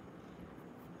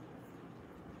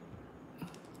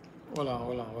 Hold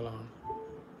on.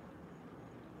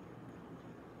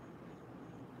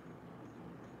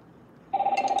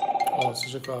 Oh, so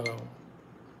she call her.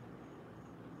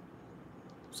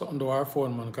 Something to our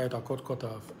phone, man, because it cut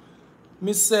off.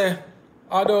 Me say,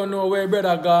 I don't know where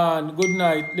brother gone. Good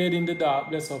night, lady in the dark,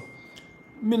 bless up.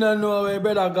 Me don't know where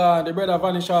brother gone. The brother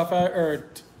vanished off her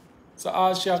earth. So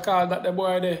all she called that the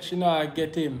boy there, she not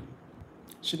get him.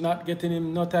 She not getting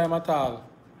him no time at all.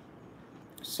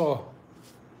 So,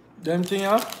 them thing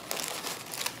here.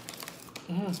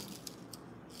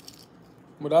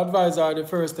 But advise her the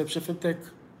first step she should take,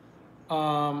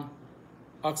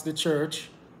 ask the church.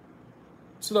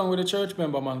 Sit down with the church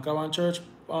member, man, because one church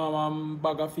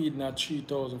bag of feed at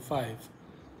 3,005.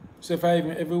 So if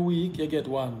every week you get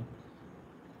one,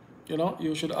 you know,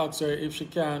 you should ask her if she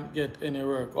can't get any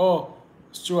work. Oh,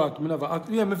 Stuart, me never ask.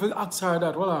 Yeah, me ask her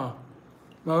that. Hold on.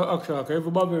 No, ask her, because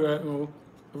everybody right now,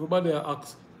 everybody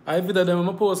asks. I video them in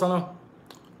my post, and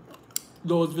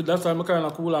those videos, that's why I'm kind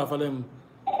of cool off of them.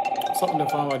 Something they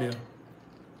found over there.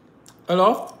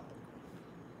 Hello?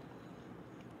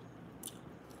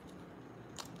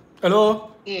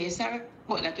 Hello? Yes, sorry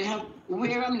about that. We have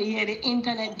where I'm here, the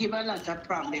internet give a lot of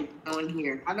problem down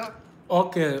here. Hello?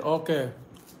 Okay.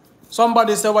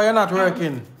 Somebody say why you're not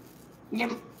working. Yeah.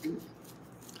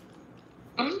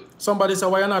 Somebody say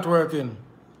why you're not working.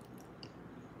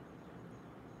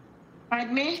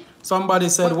 Pardon me? Somebody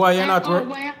said why you're not working.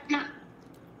 Why I'm not?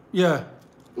 Yeah.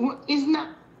 It's not.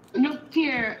 Look,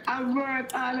 care. I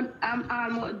work I'm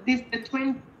almost this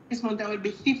month I will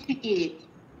be 58.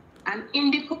 And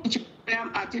in the country where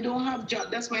I'm at, you don't have job.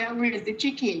 That's why I raise the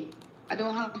chicken. I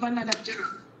don't have another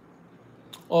job.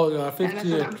 Oh, yeah,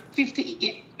 58. And I'm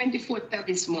 58, 24th of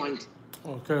this month.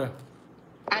 Okay.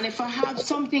 And if I have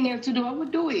something else to do, I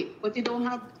would do it. But you don't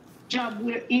have job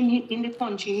in the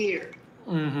country here.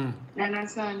 You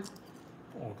understand?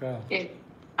 Okay. Yeah.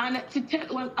 And to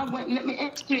tell, let me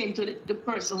explain to the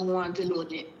person who wants to know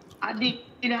that. I did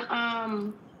let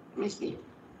me see.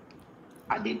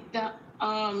 I did the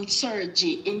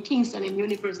surgery in Kingston in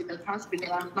University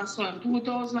Hospital, and my son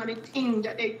 2000 and the thing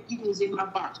that they use in my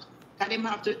back. And them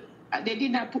have to, they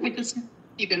did not put me to sleep,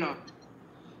 you know.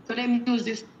 So they use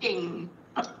this thing.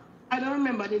 I don't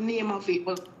remember the name of it,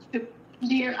 but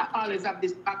there I always have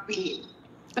this back pain.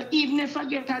 So even if I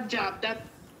get a job, that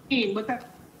pain, but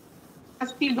I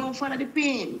still don't follow the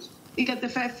pain. Because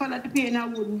if I follow the pain, I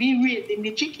wouldn't be raising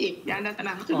the chicken. You understand?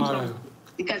 I have to do something.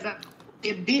 Because I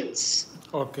pay bills.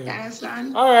 Okay. You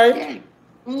understand? All right. Yeah.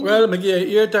 Well, I give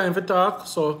you time for talk,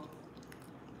 so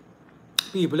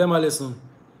people, let me listen.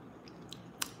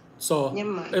 So,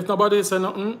 Yeah, if nobody say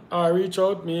nothing, I reach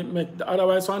out,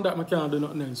 otherwise on that I can't do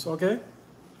nothing else, okay?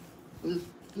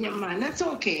 Yeah, man, that's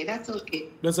okay, that's okay.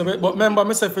 That's a bit, but remember,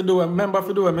 I say if you do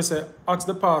it, I say, ask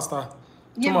the pastor.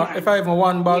 Yeah, Tomorrow, man. if I have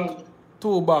one bag,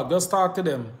 2 bags, just talk to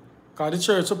them. Because the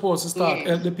church is supposed to start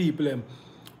help the people. Them.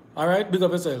 All right, big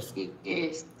up yourself.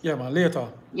 Yes. Yeah, man, later.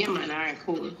 Yeah, man, all right,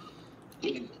 cool.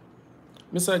 Yeah.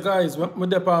 I say, guys,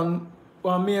 when I on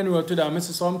one main road today, I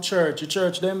see some church. The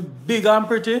church, them big and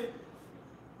pretty.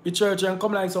 The church them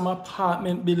come like some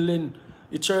apartment building.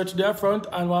 The church there front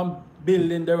and one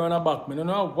building there on the back. I don't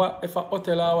know what if a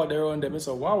hotel or what they around them. I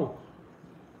say, wow.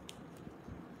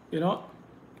 You know?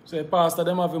 So pastor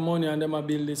them have the money and them a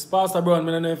build this. Pastor Brown,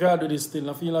 I don't know if you do this still.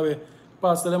 I feel like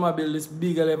pastor them a build this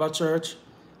big level church.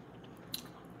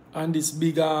 And this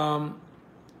big what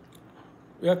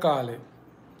you call it?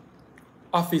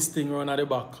 Office thing around at the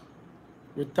back.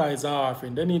 With tithes and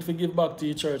offering. They need to give back to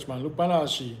the church, man. Look at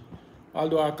she.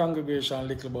 Although our congregation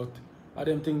little, but I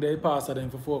don't think they pass them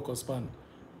for focus on.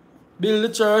 Build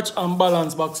the church and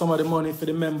balance back some of the money for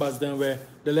the members then where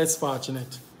the less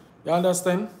fortunate. You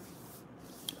understand?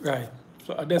 Right.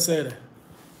 So they said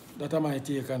that I might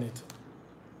take on it.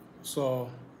 So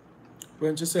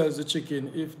when she sells the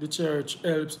chicken, if the church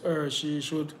helps her, she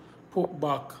should put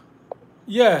back.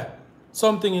 Yeah,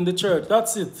 something in the church.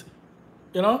 That's it.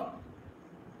 You know?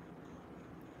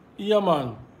 Yeah,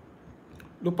 man.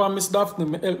 Look at Miss Daphne,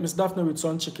 me help Miss Daphne with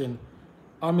some chicken.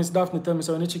 And Miss Daphne tell me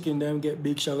so when the chicken them get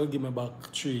big, she'll give me back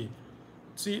 3.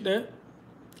 See it there?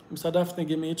 Mr. Daphne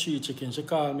give me 3 chicken. She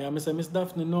called me and I say, Miss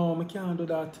Daphne, no, I can't do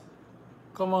that.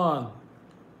 Come on.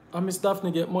 And Miss Daphne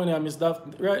get money and Miss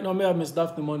Daphne, right now I have Miss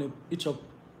Daphne money each up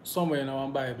somewhere in our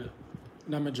Bible.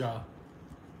 In my jar.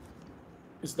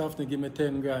 Miss Daphne give me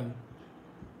 10 grand.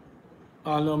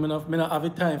 Although I don't have the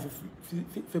time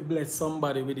to bless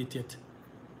somebody with it yet.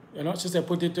 You know, she said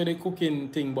put it to the cooking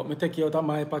thing, but I take it out of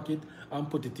my pocket and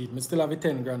put it in. I still have a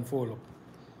 10 grand follow up.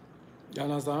 You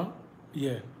understand?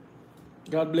 Yeah.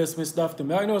 God bless Miss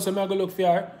Daphne. I know, so I go look for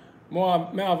her.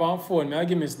 I have one phone, I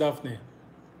give Miss Daphne.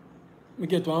 I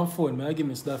get one phone, I give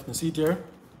Miss Daphne. See it here?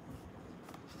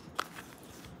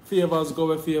 Favors go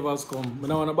where favors come. I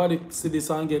don't want nobody see this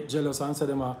and get jealous and say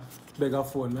them a beg a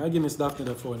phone. I give Miss Daphne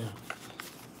the phone here.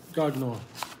 God no.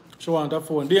 She want a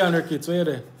phone. They and her kids, where you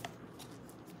there?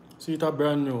 See it a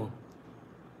brand new.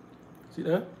 See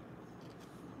there?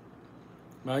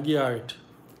 I give her it.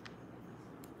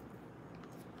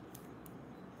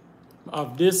 I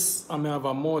have this and I have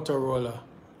a Motorola.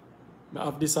 I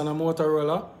have this and a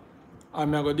Motorola.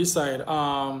 And I go decide.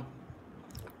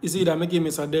 Is either I give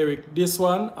Mr. Derek this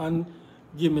one and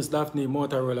give Miss Daphne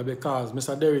Motorola because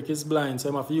Mr. Derek is blind,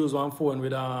 so I have to use one phone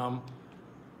with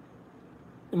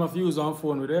what do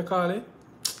you call it?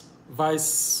 Vice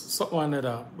something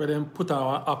another, where they put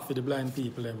on an app for the blind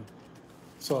people.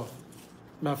 So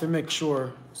I have to make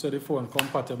sure so the phone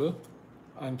compatible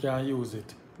and can use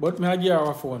it. But I give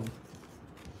her a phone.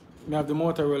 I have the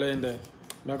Motorola in there.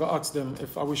 I go ask them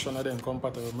if I wish one of them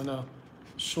compatible. I'm not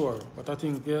sure, but I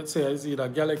think say it's either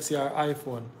Galaxy or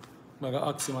iPhone. I go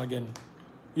ask him again.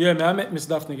 Yeah, I make Miss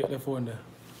Daphne get the phone there.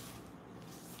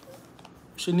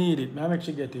 She need it. I make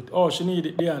she get it. Oh, she need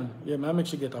it, Diane. Yeah, I make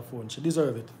she get a phone. She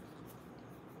deserve it.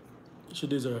 She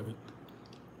deserve it.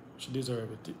 She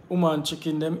deserve it. Woman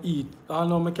chicken them eat. I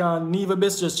know I can't neither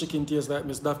best just chicken taste like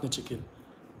Miss Daphne chicken.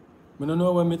 I don't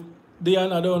know when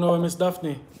Diane, I don't know when Miss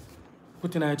Daphne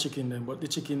put in her chicken them, but the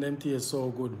chicken them taste so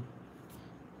good.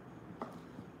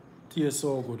 Taste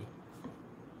so good.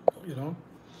 You know?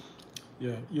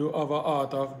 Yeah, you have a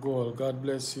heart of gold. God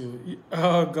bless you.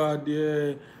 Oh, God,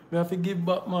 yeah. Me have to give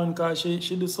back, man, because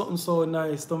she do something so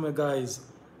nice to me, guys.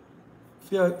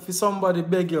 If somebody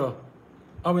beg you,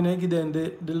 I will give them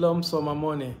the lump sum of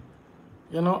money,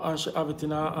 you know, and she have it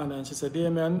in her hand, and she said,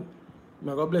 Damien, I'm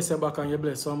going to bless you back and you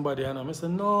bless somebody. And I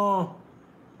said, no,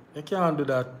 you can't do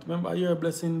that. Remember, you're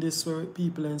blessing this for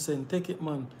people and saying, take it,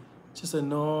 man. She said,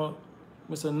 no.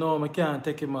 I said, no, I can't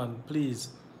take it, man. Please.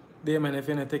 Damien, if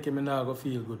you don't take it, I'm not going to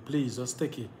feel good. Please, just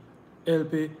take it.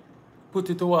 Help it. Put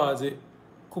it towards it.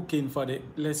 Cooking for the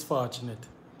less fortunate.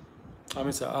 And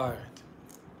I said, all right.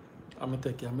 I'm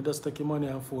take it. I'm just take your money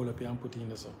and fold up here and put it in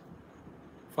the sun.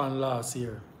 From last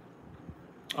year.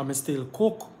 I'm still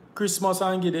cook Christmas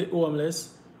and give the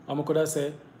homeless. I could have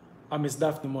said, I miss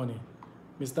Daphne money.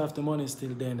 Miss Daphne money is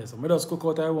still there in there. So I just cook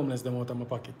out the homeless them out of my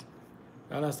pocket.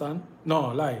 You understand? No,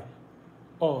 lie.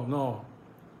 Oh, no.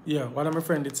 Yeah, one of my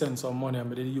friends did send some money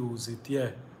and I did use it. Yeah.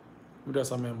 I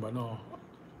just remember, no.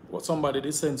 What somebody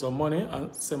did send some money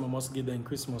and say I must give them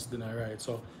Christmas dinner, right?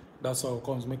 So that's how it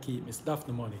comes. I keep Miss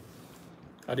Daphne money.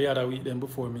 The other week then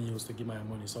before me used to give my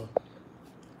money. So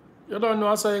you don't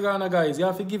know how you're gonna, guys. You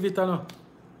have to give it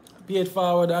pay it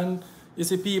forward, and you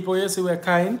see people, you see we're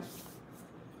kind.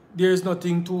 There is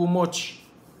nothing too much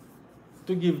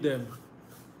to give them.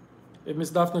 If Miss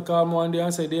Daphne called me one day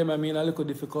and said, "Damn, I mean a little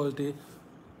difficulty."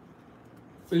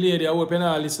 The lady, I hope you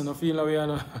not listen, I feel like you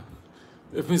know.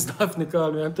 If Miss Daphne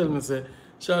called me and tell me, say,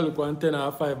 "Shall look 1 10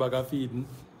 or 5 bag of feeding,"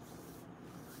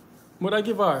 would I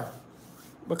give her?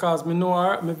 Because I know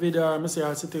her, I video her, I see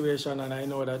her situation, and I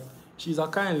know that she's a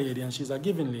kind lady and she's a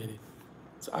giving lady.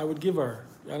 So I would give her.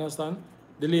 You understand?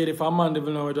 The lady from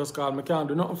Mandeville now just called me, I can't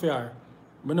do nothing for her.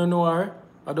 I don't know her.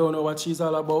 I don't know what she's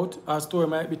all about. Her story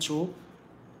might be true.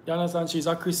 You understand? She's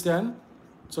a Christian,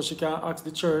 so she can ask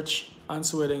the church and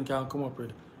see where they can come up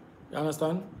with. You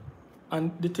understand?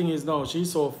 And the thing is now,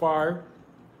 she's so far,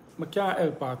 I can't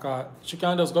help her because she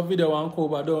can just go video and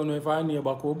come, I don't know if her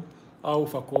neighbor come or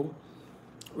if I come.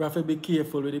 We have to be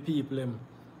careful with the people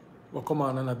who come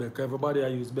on and beg. Everybody I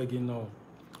use begging now.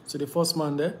 So the first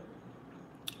man there,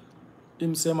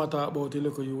 him say I talk about the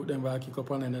local youth, then I kick up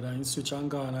on another, and switch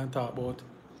and go and talk about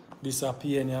this a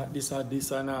piano, this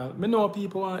and all. I know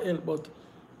people want help, but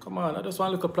come on, I just want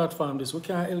to look at platform this. We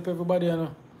can't help everybody, you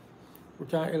know. We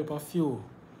can't help a few.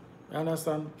 You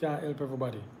understand? We can't help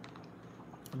everybody.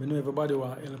 I know everybody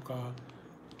want help because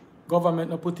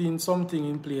government not put in something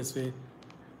in place for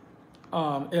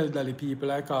elderly people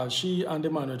like her. She and the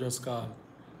man who just called.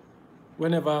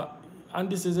 Whenever, and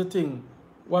this is the thing,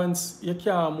 once you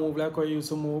can't move like how you used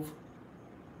to move,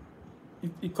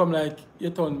 it come like you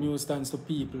turn mute stands to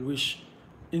people, which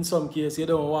in some cases you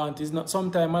don't want. It's not,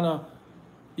 sometimes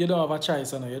you don't have a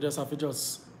choice, you just have to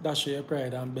just dash your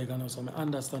pride and beg and so I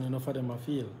understand enough for them I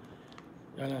feel.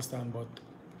 You understand? But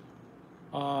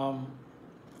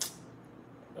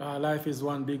life is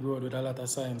one big road with a lot of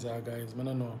signs, guys. I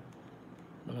don't know.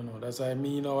 I don't know. That's why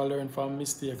me now I learn from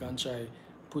mistake and try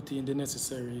put in the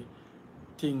necessary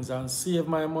things and save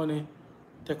my money,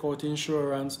 take out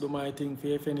insurance, do my thing for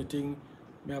if anything,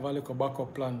 I have a little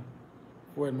backup plan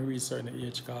when I reach certain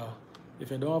age.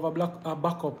 If you don't have a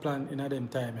backup plan in a them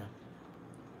time,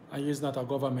 and you're not a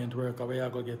government worker where you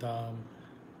go get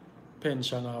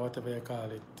pension or whatever you call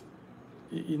it,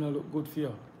 it don't look good for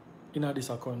you in this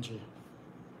country.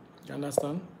 You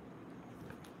understand?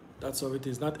 That's how it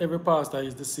is. Not every pastor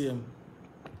is the same.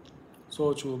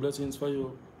 So true. Blessings for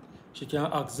you. She can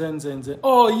ask Zen.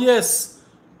 Oh, yes.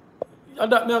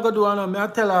 That me I go do now. Me I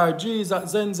tell her,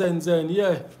 Jesus, Zen.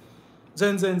 Yeah.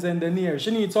 Zen, the near.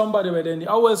 She needs somebody where they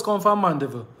always come from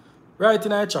Mandeville. Right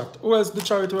in her chat. Who else the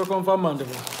charity will come from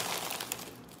Mandeville?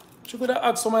 She could have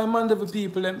asked some of my Mandeville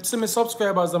people. See my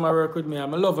subscribers that I work with me.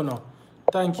 I'm a lover now.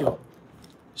 Thank you.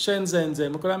 Shen Zen.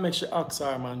 I could have make she ask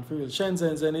her, man. For real. Shen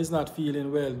Zen is not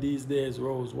feeling well these days,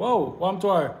 Rose. Wow. Warm to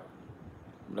her.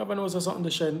 Never knows something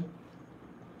to Shen.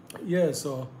 Yeah,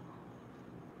 so.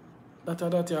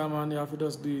 That, yeah, man. You have to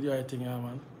just do the right thing, yeah,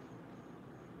 man.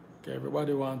 Okay,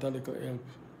 everybody want a little help.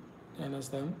 You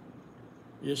understand?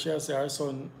 You shall say our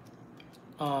son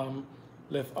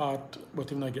left art, but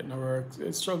him not getting no work.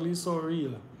 The struggle is so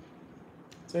real.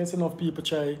 So it's enough people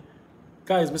try.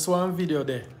 Guys, I saw one video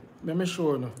there. Let me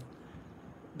show you.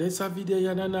 There's a video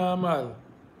here normal.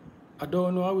 I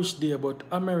don't know which day, but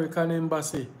American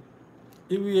Embassy.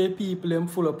 If we people them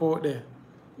full up out there.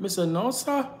 I said, no,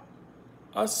 sir.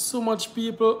 As so much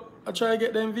people I try to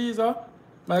get them visa.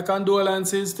 My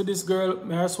condolences to this girl.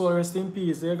 May her soul rest in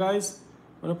peace. Yeah, guys?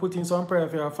 I'm going to put in some prayer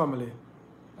for your family.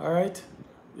 Alright?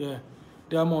 Yeah.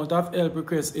 The amount of help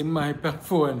requests in my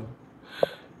phone.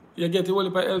 You get the whole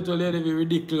heap of help to lady be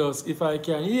ridiculous if I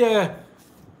can. Yeah.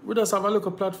 We just have a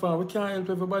local platform. We can't help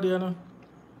everybody, you know.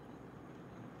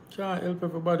 Can't help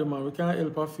everybody, man. We can't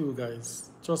help a few guys.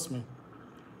 Trust me.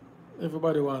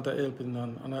 Everybody want a helping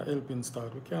and a helping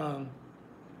start. We can't.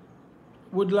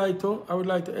 I would like to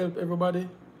help everybody.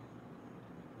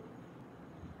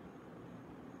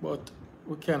 But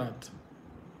we cannot.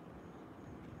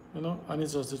 You know, and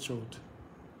it's just the truth.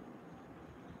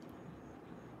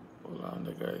 Hold on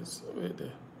there, guys. Wait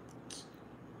there.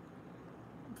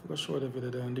 I show the video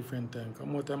there in different time. Because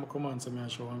more time I come on to me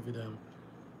and show one video.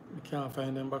 We can't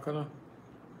find them back now.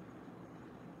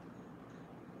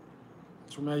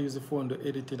 So I use the phone to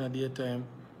edit in a daytime.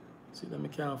 See that I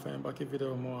can't find back a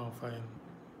video more and find.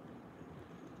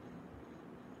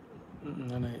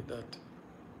 I hate that.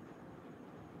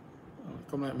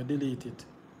 Come like me delete it.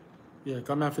 Yeah,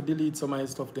 come have to delete some of my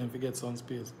stuff then to get some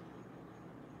space.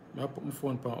 I put my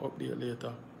phone on update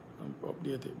later and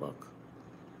update it back.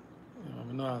 Yeah,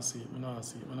 I not see it.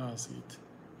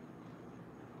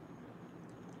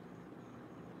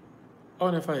 I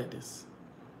want to fight this.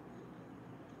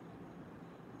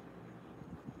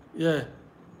 Yeah,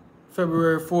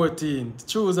 February 14th.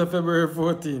 Tuesday, February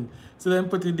 14th. So then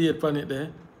put the date on it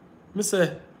there. Me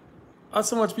say, how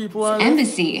so much people are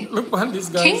Embassy. Look on this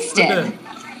guy. Kingston.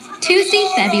 Tuesday,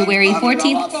 February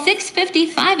 14th,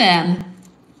 6:55 m.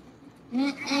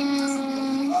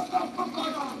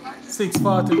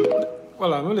 6:40.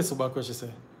 Well, I'm going to listen back what she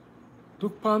say.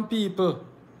 Look on people.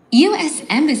 U.S.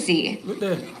 Embassy. Look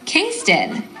there.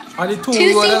 Kingston.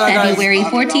 Tuesday, February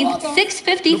 14th,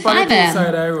 6:55 m.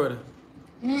 Side I road.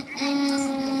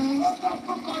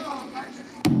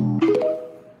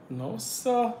 No,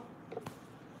 sir.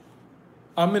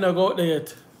 I'm not go out there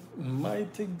yet.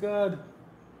 Mighty God.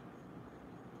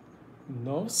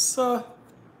 No, sir.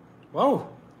 Wow.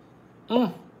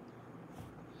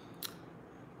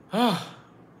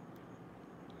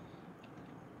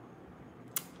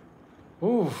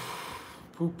 Ooh.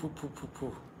 Poo.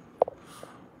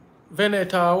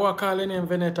 Veneta, what call her name?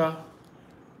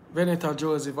 Veneta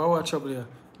Joseph. I watch trouble here.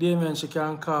 The man she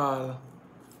can call.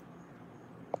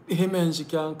 She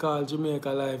can call Jamaica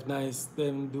Life Nice.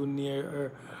 Them do near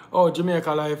her. Oh,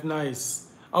 Jamaica Life Nice.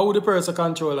 How would the person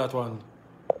control that one?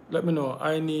 Let me know.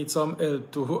 I need some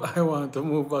help too. I want to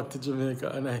move back to Jamaica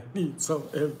and I need some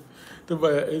help to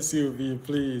buy a SUV,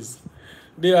 please.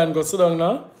 Diane, go sit down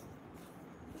now.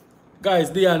 Guys,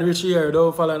 Diane Rich here.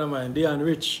 Don't follow no mind. Diane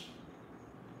Rich.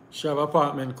 She have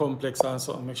apartment complex and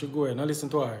something. Make sure you go in and listen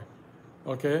to her.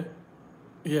 Okay?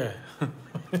 Yeah.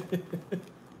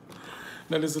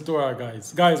 Now listen to her,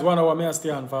 guys. Guys, 1 hour, I stay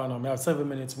on for now. I have 7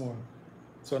 minutes more.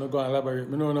 So I'm going to go and elaborate.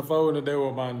 I know if I want to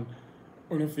do man,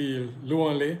 when you feel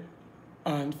lonely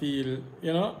and feel,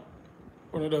 you know,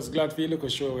 when you just glad feel like a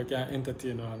show we can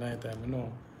entertain you all night time, you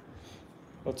know.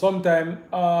 But sometimes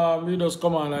we just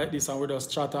come on like this and we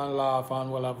just chat and laugh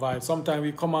and we'll have vibes. Sometimes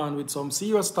we come on with some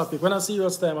serious topic. When I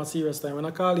serious time, a serious time. When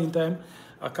I call in time,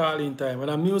 I call in time. When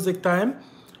I music time,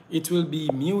 it will be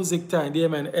music time. Dear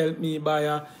man, help me buy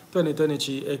a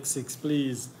 2023 X6,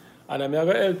 please. And I'm going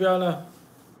to help you now.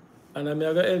 And I'm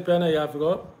going to help you now. You have to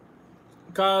go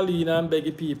call in and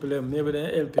beg people them. Maybe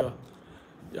they help you.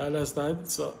 You understand?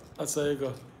 So that's how you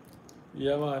go.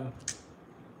 Yeah, man.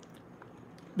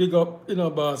 Big up, you know,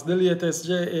 boss. The latest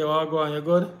JA, what go on, you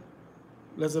good?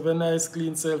 Let's have a nice,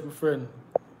 clean self, my friend.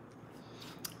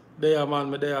 There, man,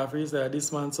 me there, freestyle.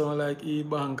 This man sound like he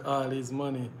bank all his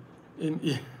money in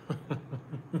here.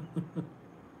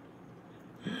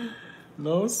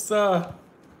 No, sir.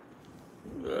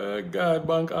 God,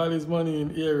 bank all his money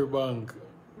in Erie Bank.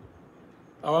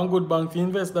 I want good bank to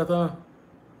invest that, huh?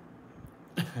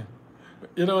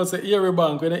 You know, it's a Erie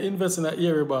Bank. When you invest in an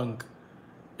Erie Bank,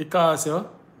 it costs you.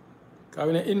 Because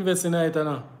when you invest in it,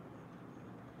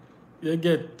 you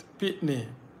get pitney.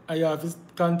 And you have to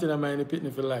continue to mind the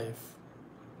pitney for life.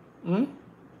 You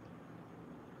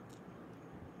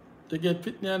get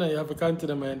pitney and you have to continue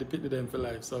to mind the pitney them for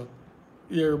life. So,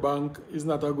 Erie Bank is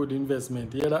not a good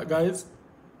investment. You hear that, guys?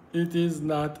 It is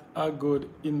not a good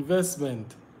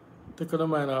investment. Take on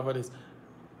mind over this.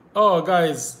 Oh,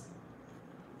 guys.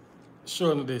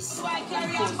 Show me this.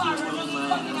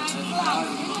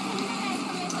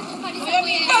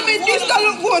 Mommy, this don't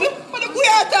look good. But we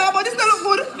are talking about this don't look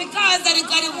good. Because they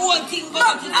got the whole thing.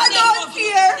 I don't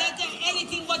care.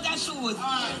 Anything but the shoes.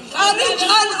 And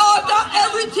order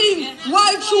everything.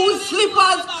 White shoes,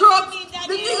 slippers, crocs.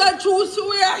 The nigga shoes to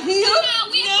wear here. No,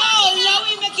 now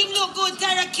we make him look good.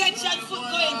 Tara catch and foot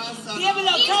going. Be able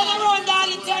to turn around,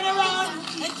 darling, turn around.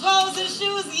 And clothes and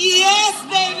shoes. Yes,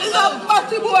 baby. It's a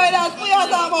party boy that's we are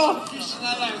talking about.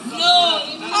 No.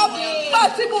 A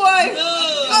party boy. No.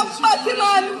 A party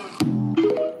man.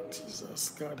 Jesus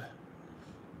God.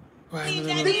 Why The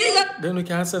no? nigga. Then we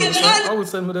can send us. I will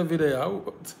send me the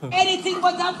video. Anything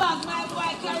but a bag, my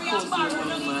boy carry a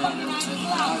barrel and he coming out the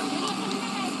club.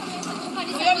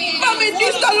 Mommy,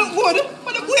 this don't look good.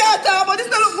 But we are talking about this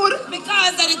don't look good.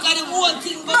 Because they got the whole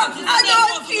thing, but I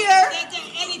don't care. They take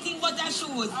anything but a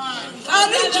shoes.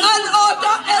 And it's and out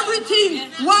of everything.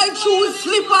 White shoes,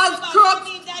 slippers, crocs.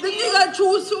 The nigga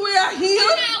choose to wear here.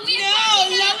 No,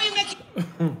 let me make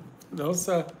it. No,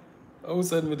 sir. I will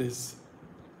send me this.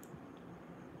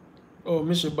 Oh,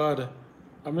 Mishibad.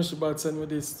 Mishibad send me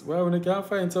this. Why when you can't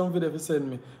find some video, send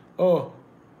me. Oh,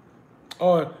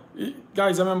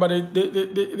 guys, remember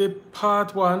the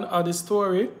part one of the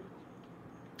story.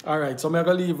 Alright, so I'm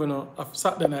gonna leave, you know, after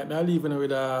Saturday night, I'm leaving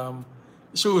with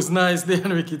shoes nice there,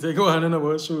 Ricky. Take one and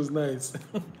about shoes nice.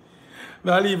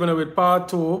 I'm leaving with part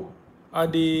two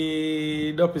of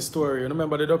the Duppy story. You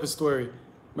remember the Duppy story?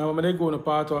 Remember when they go to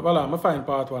part one? Well, I'm find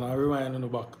part one and rewind on the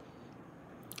back.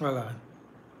 Well,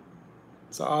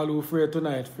 so all who afraid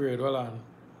tonight, afraid. Well, I'm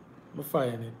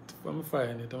find it.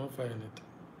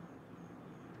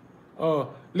 Oh,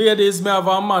 ladies, me have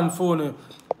a man phone.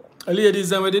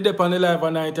 Ladies, when they dip on the live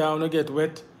at night, I want to get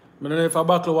wet. I don't know if I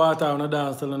buckle water, I want to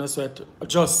dance till I sweat.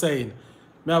 Just saying.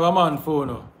 Me have a man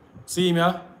phone. See me?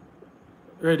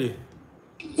 Ready?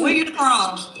 Where you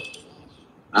from?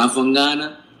 I'm from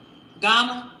Ghana.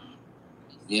 Ghana?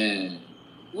 Yeah.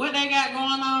 What they got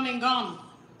going on in Ghana?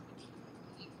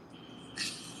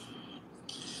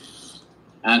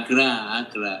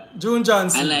 Accra. June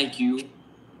Johnson. I like you.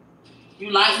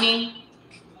 You like me?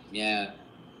 Yeah.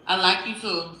 I like you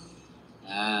too.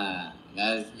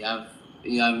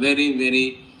 You are very,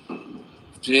 very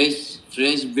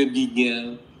fresh baby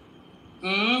girl.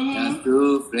 Mm-hmm. That's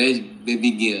true, fresh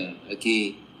baby girl.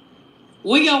 Okay.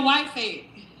 Where your wife at?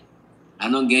 I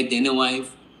don't get any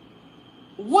wife.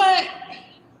 What?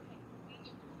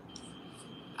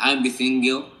 I'm be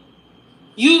single.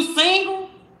 You single?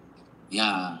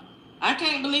 Yeah. I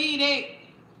can't believe that.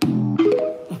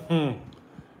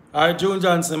 Alright, June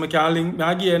Johnson, I can link,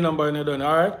 I give you a number and you done,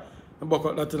 alright? I buck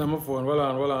up that in my phone. Hold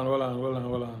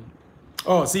on.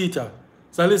 Oh, see it.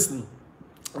 So listen,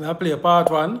 I play part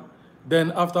one,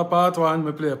 then after part one,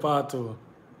 I play part two.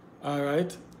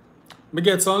 Alright? I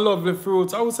get some lovely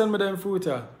fruits. I will send me them fruit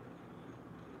here.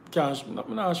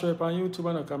 I'm not show it on YouTube,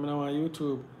 I'm not coming on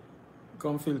YouTube.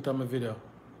 Come filter my video.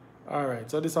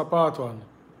 Alright, so this is part one.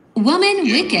 Woman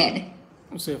Wicked.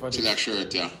 Let's see if I See that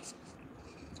shirt, yeah?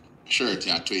 Shirt,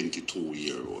 yeah,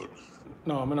 22-year-old.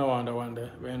 No, I don't want that one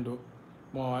there. We do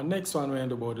more. Next one, we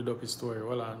do about the Duppy story.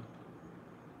 Hold on.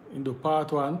 In the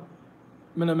part one,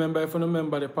 I don't remember if you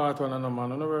remember the part one and no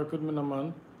man. I don't work with me, no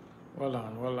man. Hold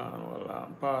on.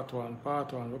 Part one.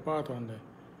 What part one there?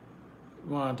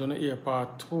 We want to hear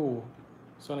part two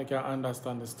so I can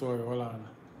understand the story. Hold on.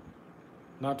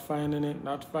 Not finding it.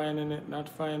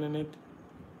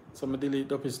 So I delete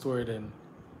Duppy story then.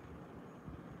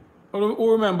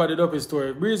 Who remember the Duppy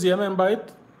story? Breezy, you remember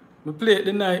it? I played it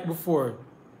the night before.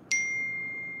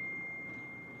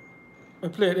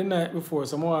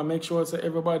 So I want to make sure that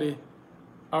everybody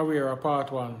aware of part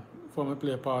one before I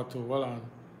play part two. Hold on.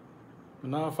 I'm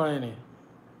not finding it.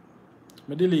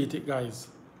 I delete it, guys.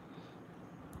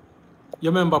 You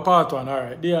remember part one?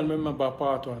 Alright. They remember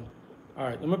part one.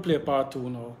 Alright, let me play part two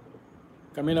now.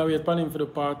 I'm going to wait for him for the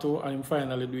part two and him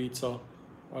finally do it, so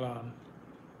hold on.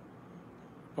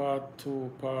 Part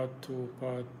two,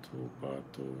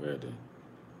 ready?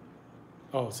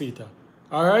 Oh, see it.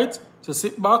 Alright, so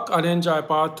sit back and enjoy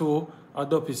part two of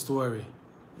Duppy story.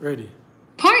 Ready?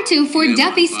 Part 2 for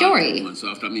Duppy story. So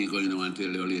after me going and tell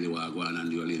your lady what I go on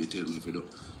and your lady tell me if you do.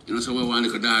 You know, so we want a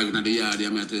little dog in the yard,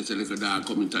 I'm going to tell a little dog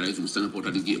come into the stand up out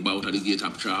of the gate, bow out of the gate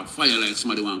up trap, fire like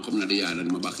somebody want to come in the yard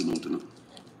and I'm back him out, you know.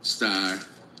 Star,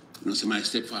 you know, so my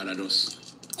stepfather just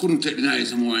couldn't take the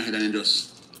knives more ahead and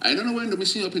just, I don't know when to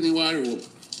see up in the wardrobe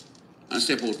and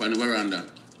step out on the veranda.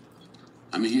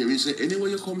 And me hear him say, anywhere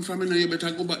you come from, you know, you better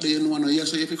go back there, you know,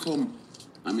 yes, so if you come.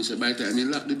 And I say, by the time you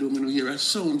lock the door, you know, hear a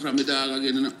sound from the dog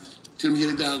again, you know. Till me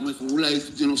hear the dog make a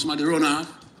life, you know, somebody run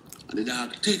off. And the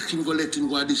dog take him, go let him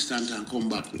go a distance and come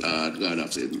back. Lord God, I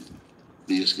said,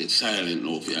 please get silent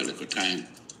now for a little time.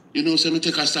 You know, so me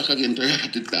take a stack again to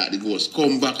the ghost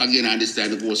come back again, and this time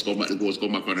the ghost come back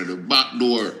on the back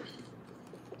door.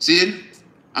 See?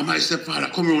 And my stepfather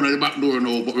come around the back door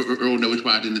now, around which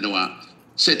part in the door.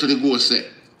 Said to the ghost, say,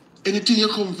 anything you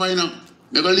come find out,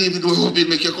 They're going to leave the door open,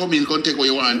 make you come in, come take what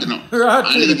you want, you know. Right.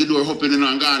 And leave the door open, you know,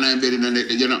 and go on in bed,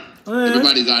 you know.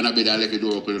 Everybody go on in bed and let the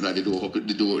door open, the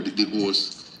door open, the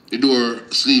ghost. The door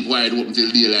sleep wide open till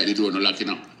daylight, the door no lock, you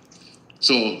know.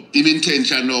 So, his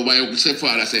intention now, why I say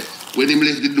father say, when him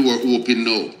left the door open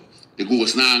now, the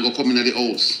ghost now go come in the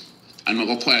house. And I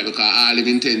go quiet because all his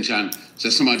intention, so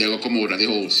somebody go come out of the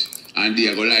house. And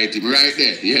they go light him right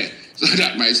there, yeah. So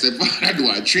that my stepfather do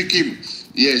and trick him.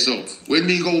 Yeah, so when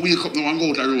me go wake up now and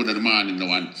go to the road in the morning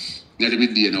now and not the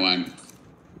midday now and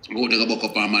go to the buck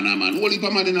up and man. All the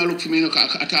man didn't look for me,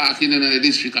 attacking in the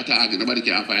district, attacking, nobody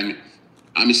can find me.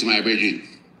 I miss my brethren.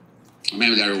 I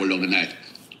remember that roll on the night.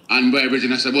 And my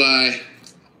brethren I said, boy,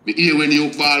 me hear when you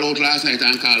ball out last night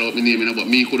and call out my name, you know, but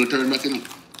me couldn't turn back, you know.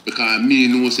 Because me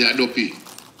know say I dopey.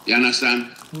 You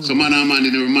understand? So man and man,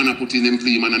 the man put in them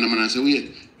plea, man and the man say,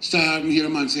 wait. Start me here,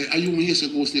 man, say, are you me here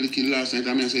say ghost nearly kill last night?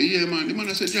 And I say, yeah, man. The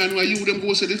man say, John, why you them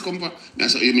ghost say this come for? I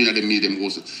say, you mean that they made them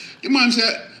ghost? The man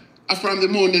said, from the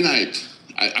Monday night,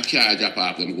 I can't drop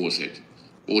off them ghost set.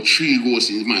 Or 3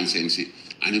 ghosts in the man sense it.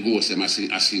 And the ghost them I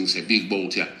sing say, big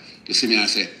boat here. You see me, I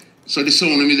say, so the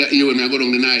sound of me that hear when I go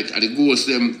down the night, and the ghosts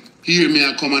them hear me,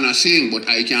 I come and I sing, but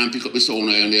I can't pick up the sound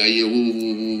and they hear woo,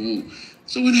 woo, woo, woo.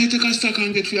 So when I take a stock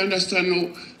and get to understand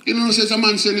now, you know, says a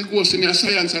man saying the ghost in me a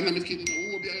science and I'm kidding.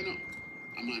 You know,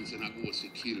 a man saying a ghost to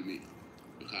kill me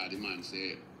because the man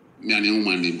say me and the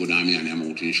woman them go down me and I'm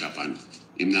out in shop and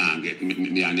him not get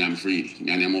me and I'm free.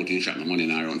 Me and I'm out in shop, no money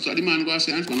not around. So the man go and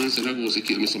say and come and say a ghost to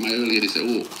kill me. So my old lady say,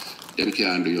 oh, them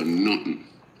can't do you nothing.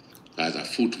 Because a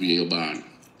foot where you're born.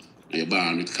 And you're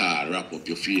born with car wrap up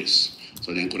your face.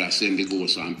 So then could have send the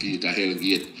ghost and Peter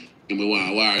Hellgate. You may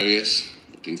want warriors,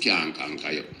 but him can't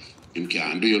conquer you. Him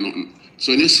can't do you nothing.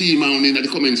 So when you see him in the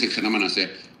comment section, I'm going to say,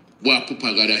 what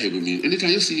Papa God have me?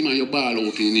 Anytime you see him and you ball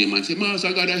out in him and say,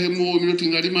 Master God have more, you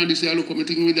think that the man they say, look, I'm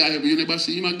thinking with that, you never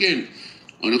see him again.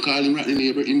 And you call him right in the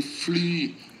neighbor, him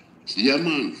flee. Say, yeah,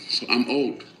 man, so I'm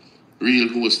out. Real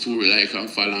ghost story, like and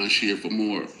follow and share for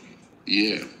more.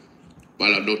 Yeah.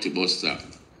 Follow Dirty Buster.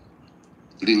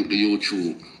 Link the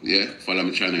YouTube, yeah? Follow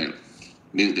my channel.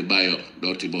 Link the bio,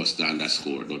 Dirty Buster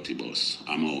 _ Dirty Bus.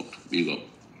 I'm out. Big up.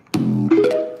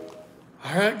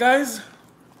 Alright, guys.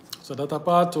 So that's a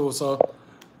part 2. So,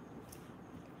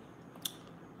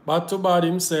 bad to bad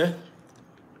him say,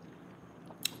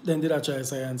 then did I try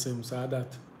science him, so that.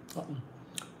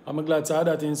 I'm glad to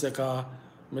that him say, because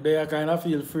I kind of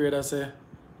feel afraid. I say,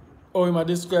 oh, he might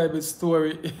describe his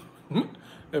story.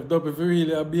 If Duppy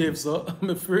really behave, so I'm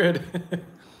afraid.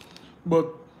 But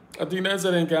I think they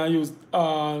said they can use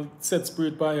set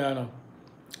spirit by you now.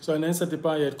 So when they set it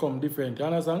by you, it come different. You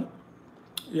understand?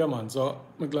 Yeah, man. So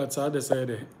I'm glad to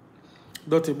decide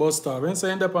Dirty Buster. When I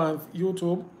end up on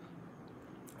YouTube,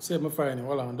 see me find him.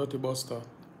 Hold on, Dirty Buster.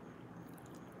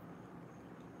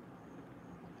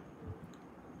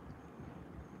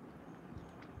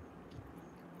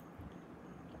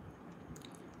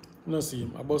 No see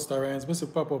him. A Buster Rhymes. I see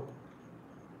pop up.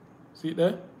 See it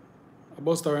there? A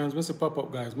Buster Rhymes. I see pop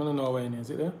up, guys. I don't know where it is.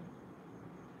 See it there?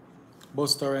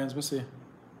 Buster Rhymes. I see.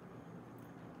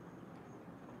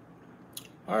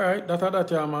 Alright,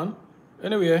 that yeah, man.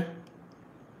 Anyway,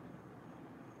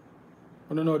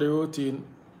 I don't know the routine.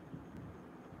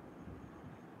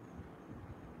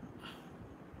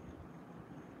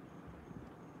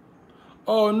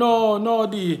 Oh no,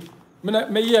 me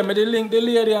the link the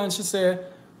lady and she say,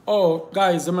 oh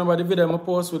guys, remember the video I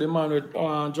post with the man with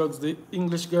drugs, the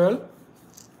English girl?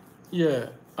 Yeah.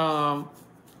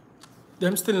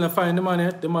 Them still not find the man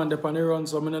yet. The man they on the run,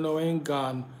 so I don't know where he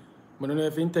gone. I don't know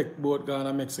if he take boat gone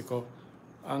to Mexico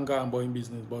and gone about in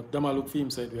business, but them I look for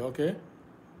him side way, okay?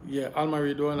 Yeah,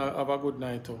 Almarie don't have a good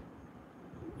night too.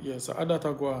 Yeah, so I that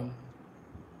go on.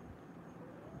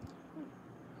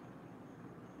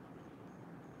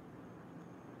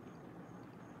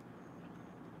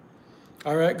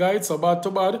 Alright guys, so bad to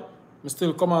bad. I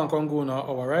still come on and go now,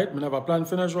 alright? I never plan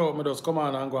finish out, I just come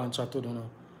on and go and chat to you now.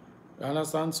 You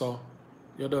understand? So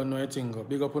you don't know anything.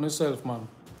 Big up on yourself, man.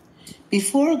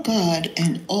 Before God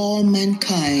and all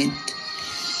mankind,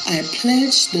 I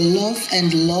pledge the love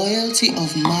and loyalty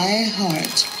of my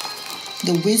heart,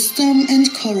 the wisdom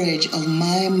and courage of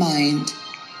my mind,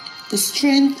 the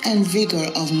strength and vigor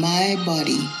of my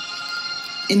body.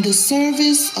 In the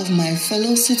service of my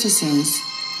fellow citizens,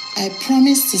 I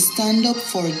promise to stand up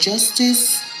for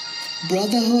justice,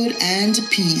 brotherhood, and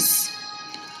peace,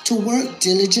 to work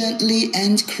diligently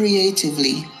and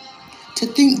creatively, to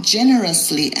think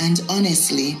generously and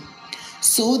honestly,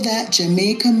 so that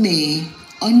Jamaica may,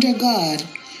 under God,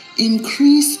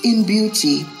 increase in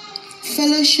beauty,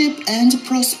 fellowship, and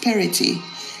prosperity,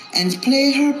 and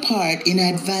play her part in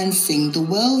advancing the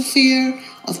welfare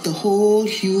of the whole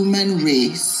human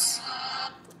race.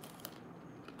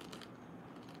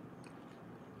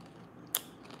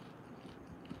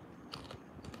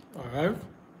 Alright.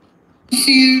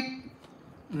 Fear.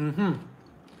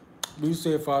 Be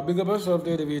safe. Big up yourself,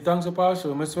 David. Thanks for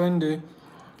passing. Miss Wendy.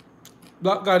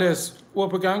 Black Goddess.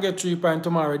 Hope we can get 3 pints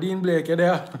tomorrow. Dean Blake, you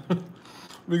there?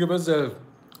 Big up yourself.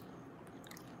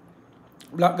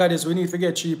 Black Goddess, we need to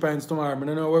get 3 pints tomorrow. I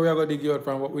don't know where we are going to dig you out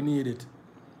from, what we need it.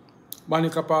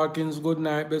 Monica Parkins, good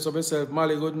night. Best of yourself.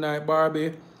 Molly, good night.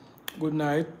 Barbie, good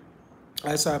night.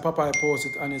 I saw Papa post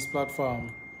it on his platform.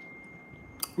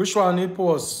 Which one he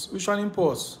post? Which one he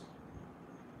post?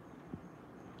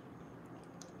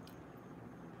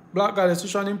 Black Goddess,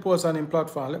 which one he post on his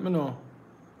platform? Let me know.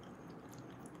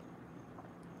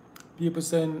 People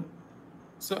saying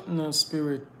certain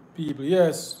spirit people.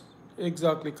 Yes,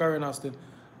 exactly. Karen Austin.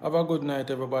 Have a good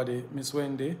night, everybody. Miss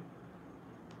Wendy.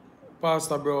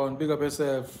 Pastor Brown, big up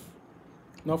yourself.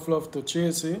 Enough love to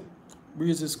Chasey.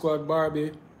 Breezy Squad,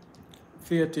 Barbie.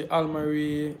 Faith,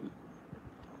 Almarie.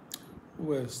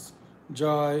 West.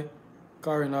 Joy.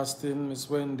 Karen Austin, Miss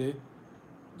Wendy.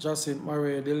 Jacinth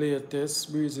Murray, the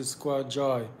latest. Breezy Squad,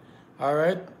 Joy.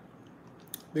 Alright.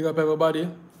 Big up everybody.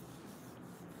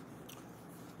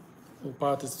 Who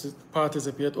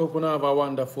participate. Open have a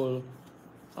wonderful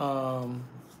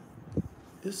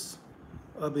this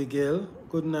Abigail.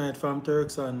 Good night from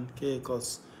Turks and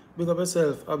Caicos. Big up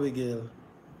yourself, Abigail.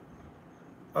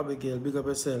 Abigail, big up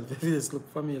yourself. If you just look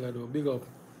familiar though, big up.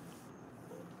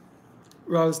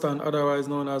 Ralston, otherwise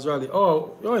known as Raleigh.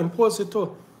 Oh, you're in post it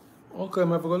too. Okay, I'm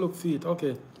going to look feet.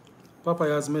 Okay. Papa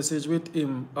has message with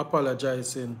him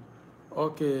apologizing.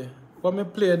 Okay. But me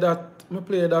play that, me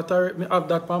have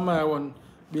that on my one,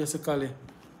 basically.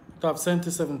 To have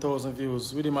 77,000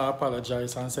 views with him I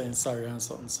apologize and saying sorry and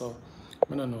something, so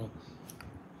I don't know.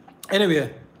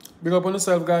 Anyway, big up on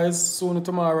yourself guys, soon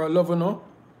tomorrow, love you know.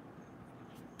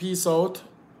 Peace out,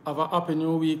 have a happy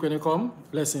new week when you come,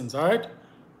 blessings, alright?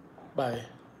 Bye.